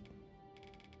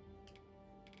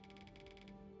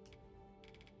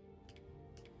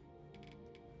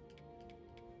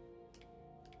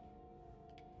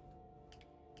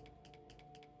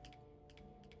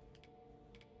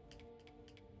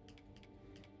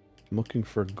 I'm looking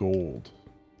for gold.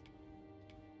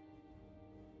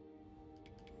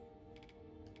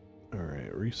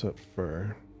 Alright, reset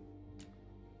fur.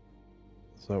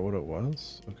 Is that what it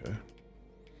was? Okay.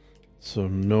 So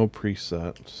no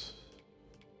presets.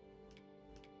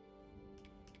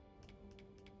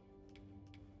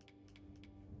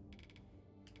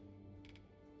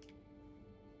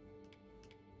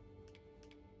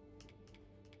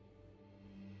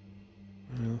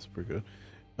 Yeah, that's pretty good.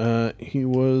 He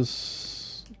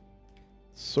was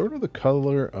sort of the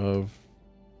color of,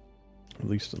 at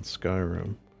least in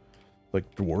Skyrim,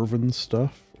 like dwarven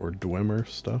stuff or dwemer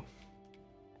stuff.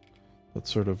 That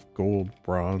sort of gold,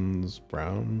 bronze,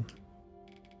 brown.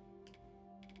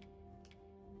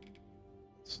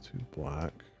 It's too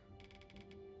black.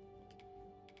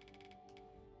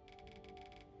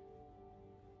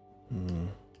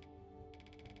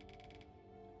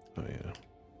 Oh yeah.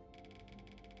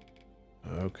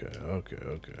 Okay,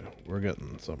 okay. We're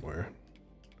getting somewhere.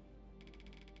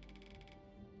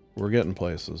 We're getting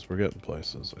places.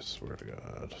 I swear to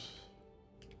God.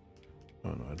 Oh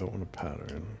no, I don't want a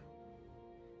pattern.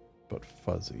 But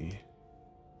fuzzy.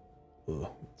 Ugh,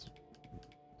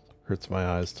 hurts my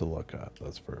eyes to look at.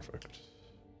 That's perfect.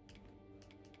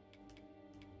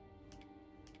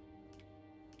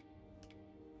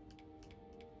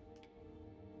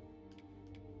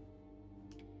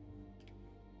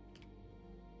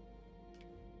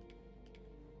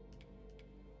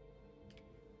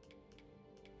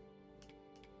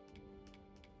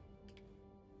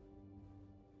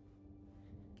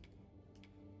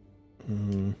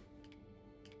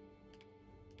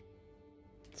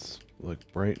 It's like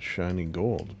bright, shiny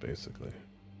gold, basically.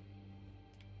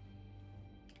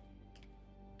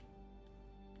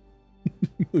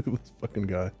 Look at this fucking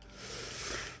guy.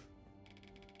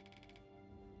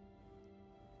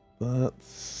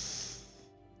 That's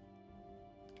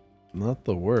not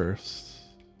the worst.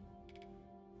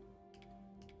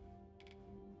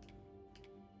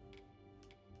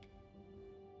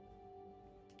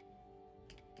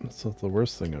 It's not the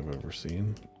worst thing I've ever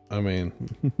seen. I mean,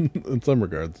 in some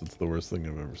regards, it's the worst thing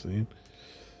I've ever seen.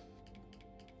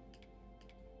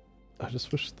 I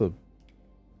just wish it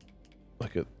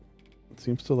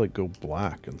seems to like go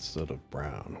black instead of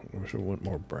brown. I wish it went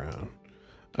more brown.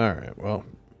 Alright, well.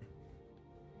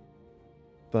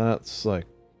 That's like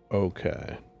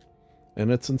okay.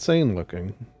 And it's insane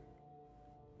looking.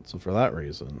 So for that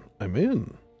reason, I'm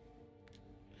in.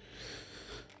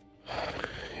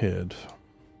 Hid.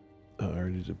 I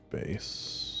already did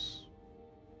base.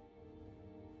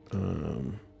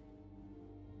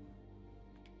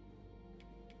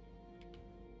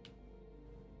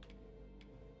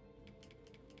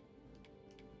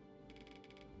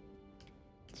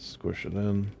 Squish it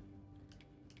in.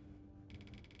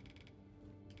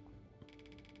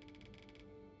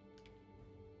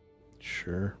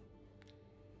 Sure.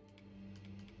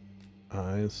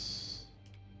 Eyes.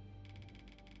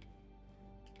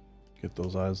 Get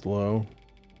those eyes low.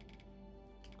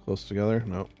 Close together?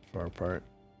 Nope. Far apart.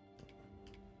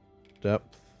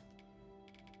 Depth.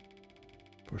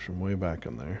 Push them way back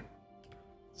in there.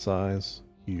 Size.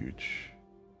 Huge.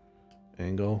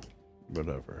 Angle.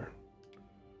 Whatever.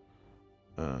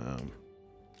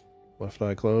 Left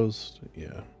eye closed?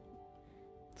 Yeah.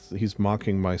 He's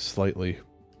mocking my slightly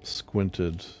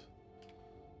squinted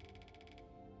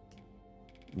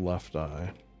left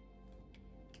eye.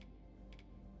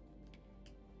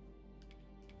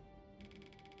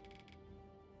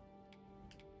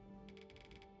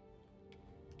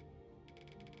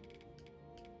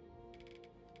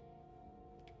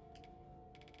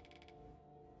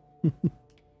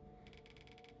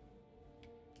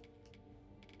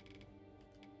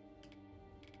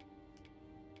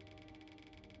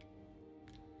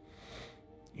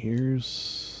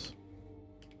 Ears.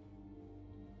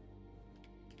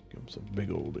 Give him some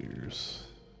big old ears.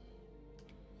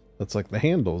 That's like the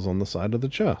handles on the side of the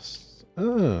chest.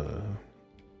 Ah.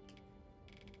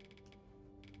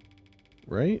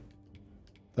 Right?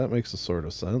 That makes a sort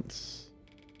of sense.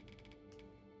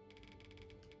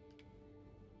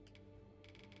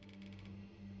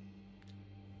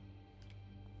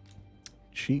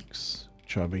 Cheeks.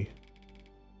 Chubby.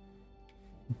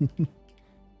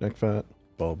 Neck fat.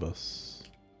 Bulbous.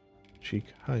 Cheek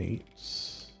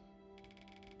heights.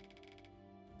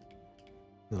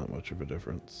 Not much of a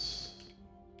difference.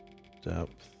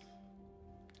 Depth.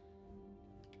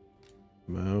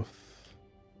 Mouth.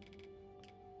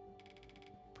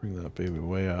 Bring that baby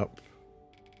way up.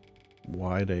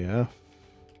 Wide AF.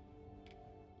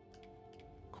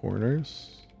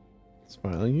 Corners.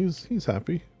 Smiling. He's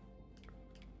happy.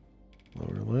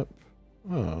 Lower lip.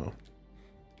 Oh.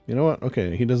 You know what?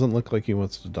 Okay, he doesn't look like he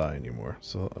wants to die anymore,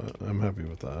 so I'm happy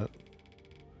with that.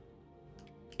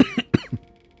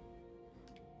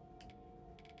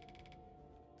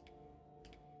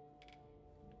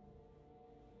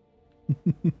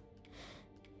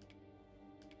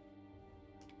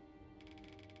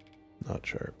 Not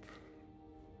sharp.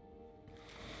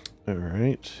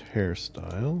 Alright,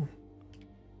 hairstyle.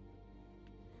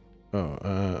 Oh,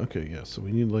 okay, yeah, so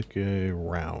we need like a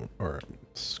round or a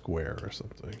square or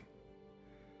something.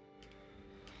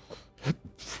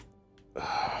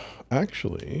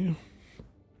 Actually,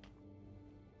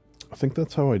 I think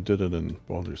that's how I did it in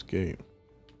Baldur's Gate.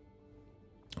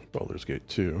 Baldur's Gate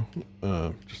 2.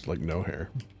 Just like no hair.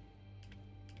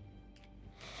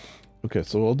 Okay,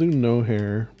 so I'll do no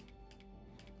hair.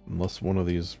 Unless one of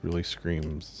these really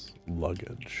screams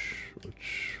luggage,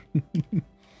 which...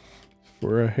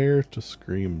 For a hair to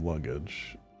scream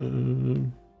luggage,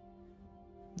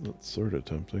 that's sort of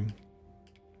tempting.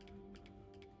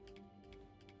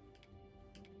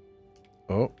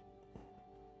 Oh.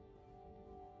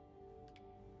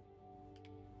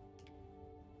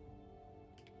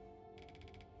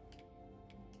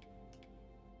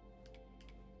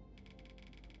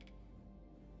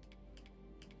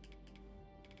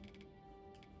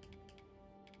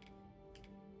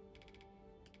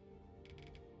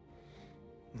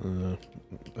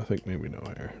 I think maybe no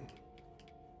hair.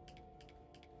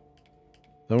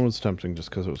 That one was tempting just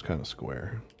because it was kind of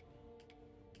square.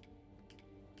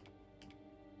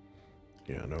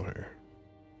 Yeah, no hair.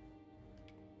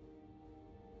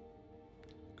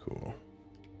 Cool.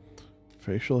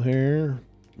 Facial hair,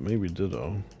 maybe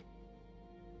ditto.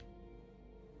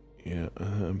 Yeah,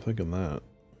 I'm thinking that.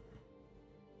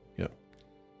 Yep.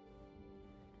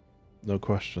 No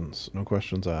questions. No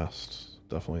questions asked.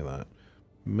 Definitely that.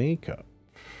 Makeup.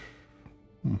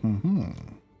 Mm-hmm.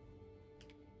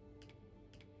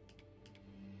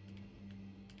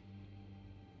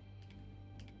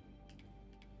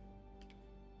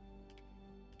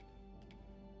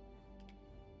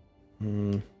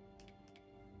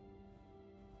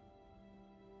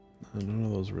 None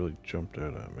of those really jumped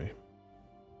out at me.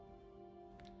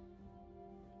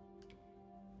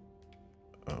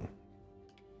 Oh.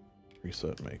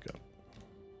 Reset makeup.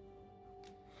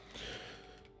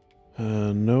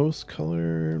 Nose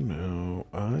color, no.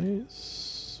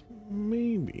 Eyes,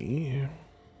 maybe.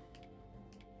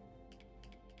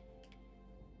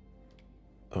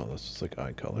 Oh, that's just like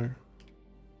eye color.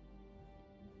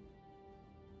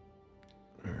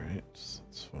 Alright,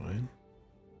 that's fine.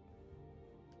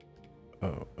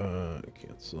 Oh,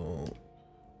 cancel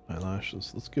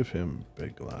eyelashes. Let's give him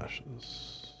big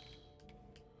lashes.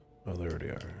 Oh, they already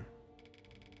are.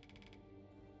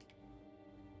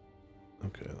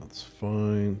 Okay, that's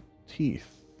fine.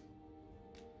 Teeth.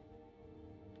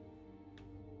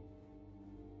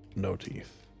 No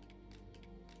teeth.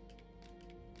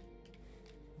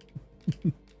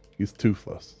 He's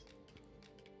toothless.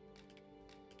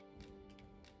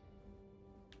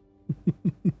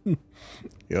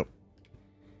 Yep.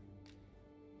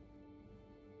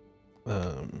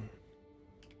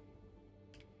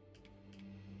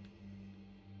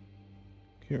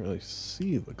 Can't really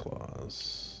see the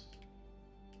claws.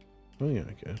 Oh yeah,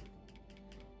 okay.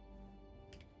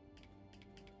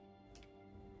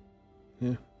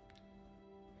 Yeah.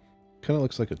 Kind of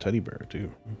looks like a teddy bear too.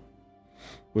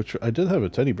 Which I did have a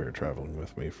teddy bear traveling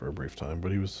with me for a brief time,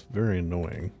 but he was very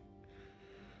annoying.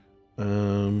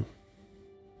 Yeah.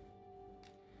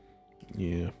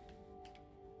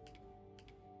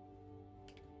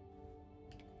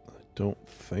 I don't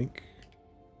think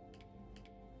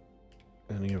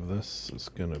any of this is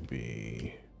gonna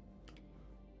be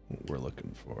what we're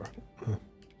looking for. Huh.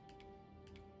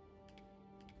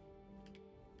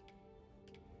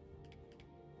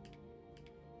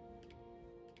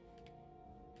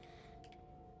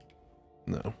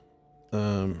 No.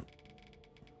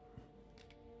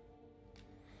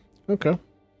 Okay.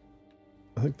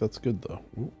 I think that's good though.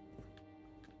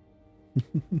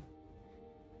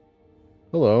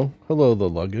 Hello. Hello, the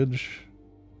luggage.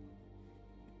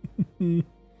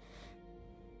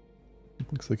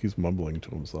 Looks like he's mumbling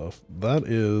to himself. That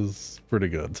is pretty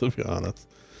good, to be honest.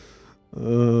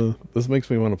 This makes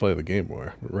me want to play the game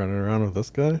more. Running around with this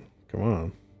guy?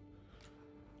 Come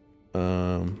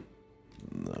on.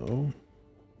 No.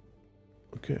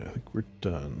 Okay, I think we're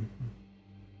done.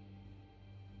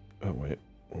 Oh, wait.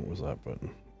 What was that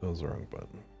button? That was the wrong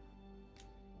button.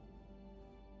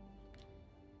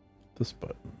 This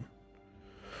button.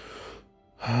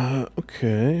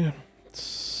 Okay.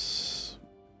 It's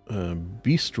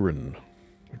Beastrin.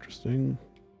 Interesting.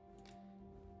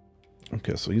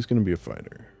 Okay, so he's going to be a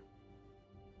fighter.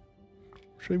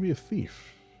 Should I be a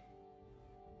thief?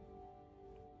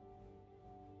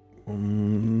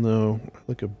 No, I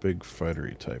like a big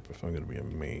fightery type if I'm going to be a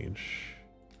mage.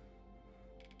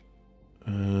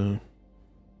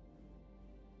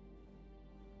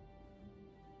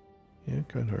 Yeah,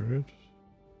 kind-hearted.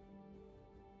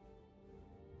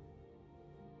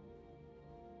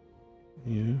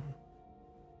 Yeah.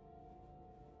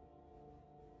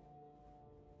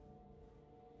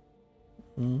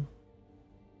 I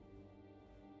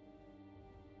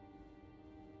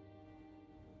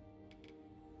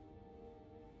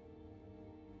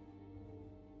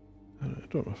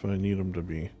don't know if I need him to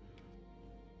be.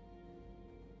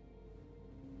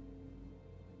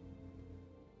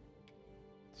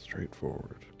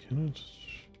 Straightforward. Can it?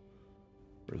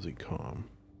 Or is he calm?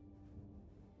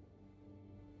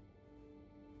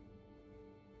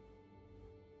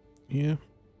 Yeah.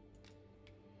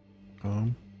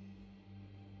 Calm.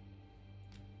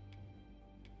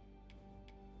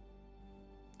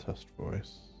 Test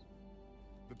voice.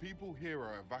 The people here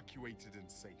are evacuated and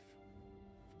safe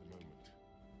for the moment.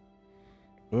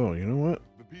 Oh, you know what?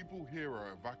 The people here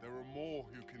are there are more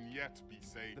who can yet be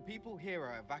saved. The people here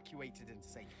are evacuated and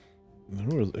safe You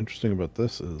know what's interesting about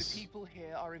this is... The people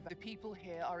here are the people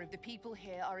here are the people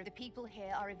here are the people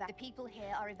here are the people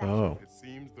here are Oh. It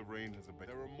seems the rain has abated.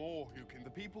 There are more who can. The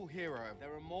people here are.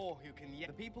 There are more who can.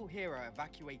 The people here are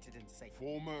evacuated and safe.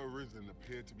 Former arisen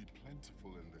appear to be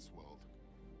plentiful in this world.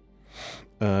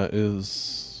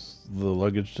 Is the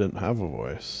Luggage didn't have a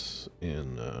voice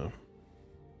in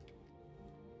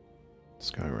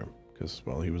Skyrim because,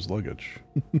 well, he was Luggage.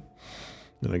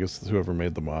 And I guess whoever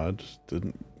made the mod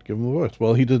didn't give him a voice.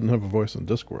 Well, he didn't have a voice in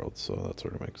Discworld, so that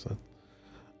sort of makes sense.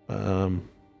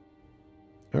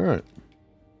 Alright.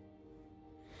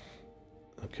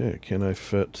 Okay, can I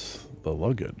fit the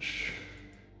Luggage?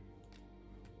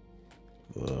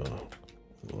 The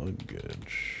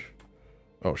Luggage.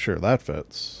 Oh, sure, that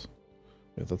fits.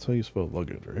 Yeah, that's how you spell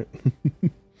Luggage, right?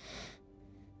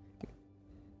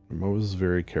 I'm always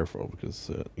very careful because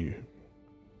you...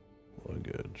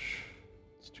 Luggage...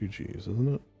 It's 2 G's,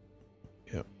 isn't it?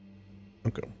 Yep.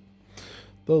 Okay.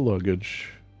 The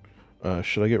Luggage.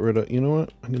 Should I get rid of... You know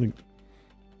what? I'm gonna...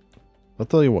 I'll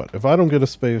tell you what. If I don't get a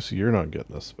space, you're not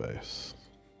getting a space.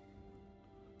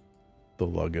 The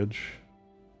Luggage.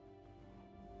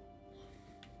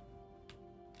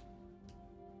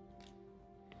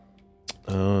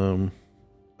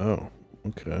 Oh,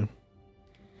 okay.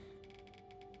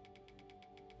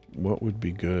 What would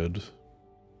be good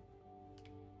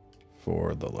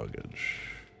for the Luggage?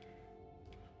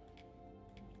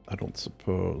 I don't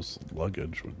suppose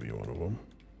Luggage would be one of them.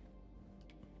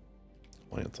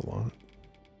 Lancelot.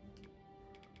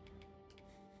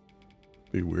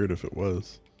 Be weird if it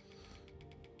was.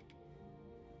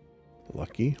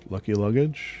 Lucky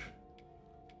Luggage?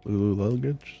 Lulu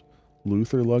Luggage?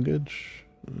 Luther Luggage?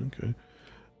 Okay.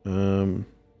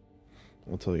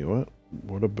 I'll tell you what.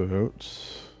 What about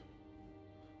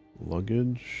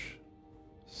Luggage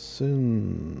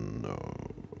synonyms?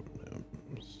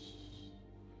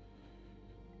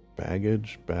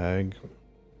 Baggage, bag,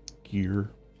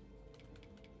 gear,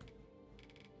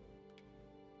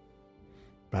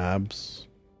 Babs,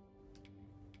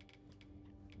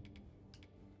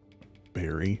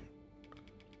 Barry,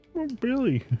 oh,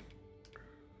 Billy,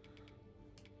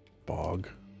 Bog.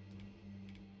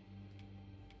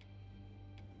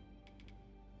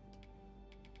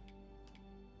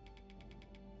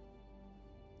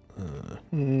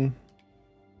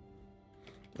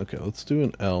 Okay, let's do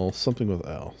an L. Something with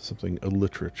L. Something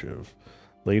alliterative.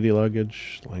 Lady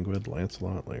Luggage, Languid,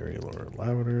 Lancelot, Larry, Laura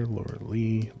Lavender, Laura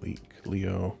Lee, Leek,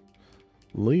 Leo.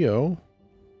 Leo?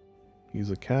 He's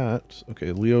a cat.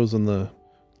 Okay, Leo's in the...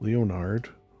 Leonard.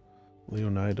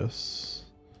 Leonidas.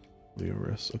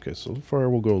 Leoris. Okay, so far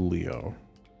we'll go Leo.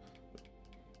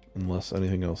 Unless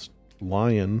anything else.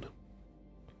 Lion.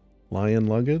 Lion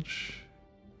Luggage?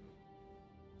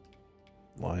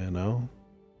 Lionel?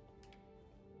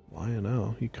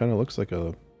 Lionel. He kind of looks like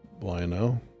a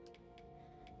Lionel.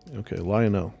 Okay,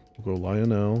 Lionel. We'll go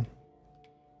Lionel.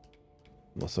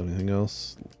 Unless anything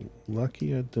else.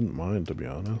 Lucky, I didn't mind, to be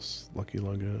honest. Lucky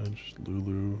Luggage.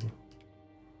 Lulu.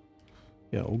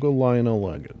 Yeah, we'll go Lionel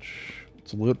Luggage.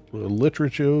 It's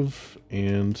alliterative,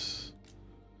 and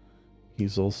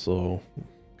he's also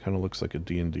kind of looks like a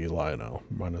D&D Lionel,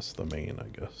 minus the main, I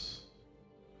guess.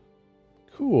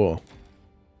 Cool.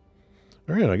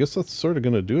 Alright, I guess that's sort of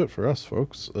going to do it for us,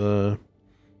 folks.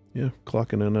 Yeah,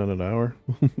 clocking in at an hour.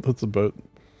 That's about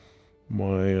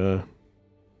my,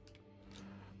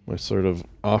 my sort of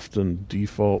often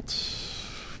default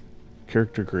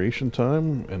character creation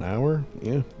time. An hour.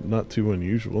 Yeah, not too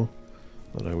unusual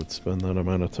that I would spend that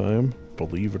amount of time,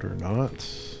 believe it or not.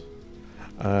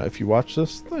 If you watch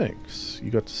this, thanks.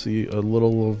 You got to see a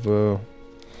little of,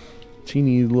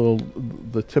 teeny little,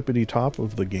 the tippity top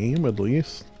of the game, at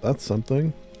least. That's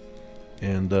something.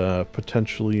 And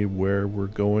potentially where we're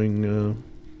going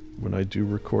when I do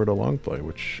record a long play,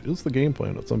 which is the game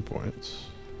plan at some point.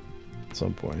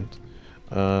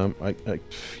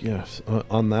 Yes,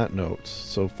 on that note,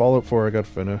 so Fallout 4 I got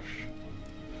to finish.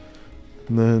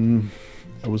 And then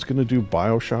I was going to do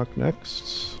BioShock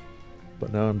next,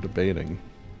 but now I'm debating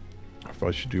if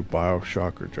I should do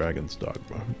BioShock or Dragon's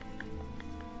Dogma.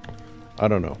 I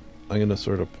don't know. I'm going to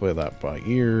sort of play that by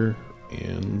ear.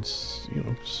 And, you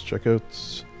know, just check out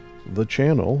the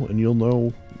channel and you'll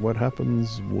know what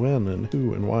happens when and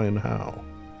who and why and how,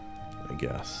 I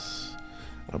guess.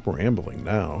 I'm rambling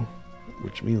now,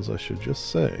 which means I should just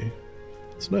say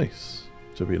it's nice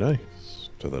to be nice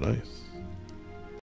to the nice.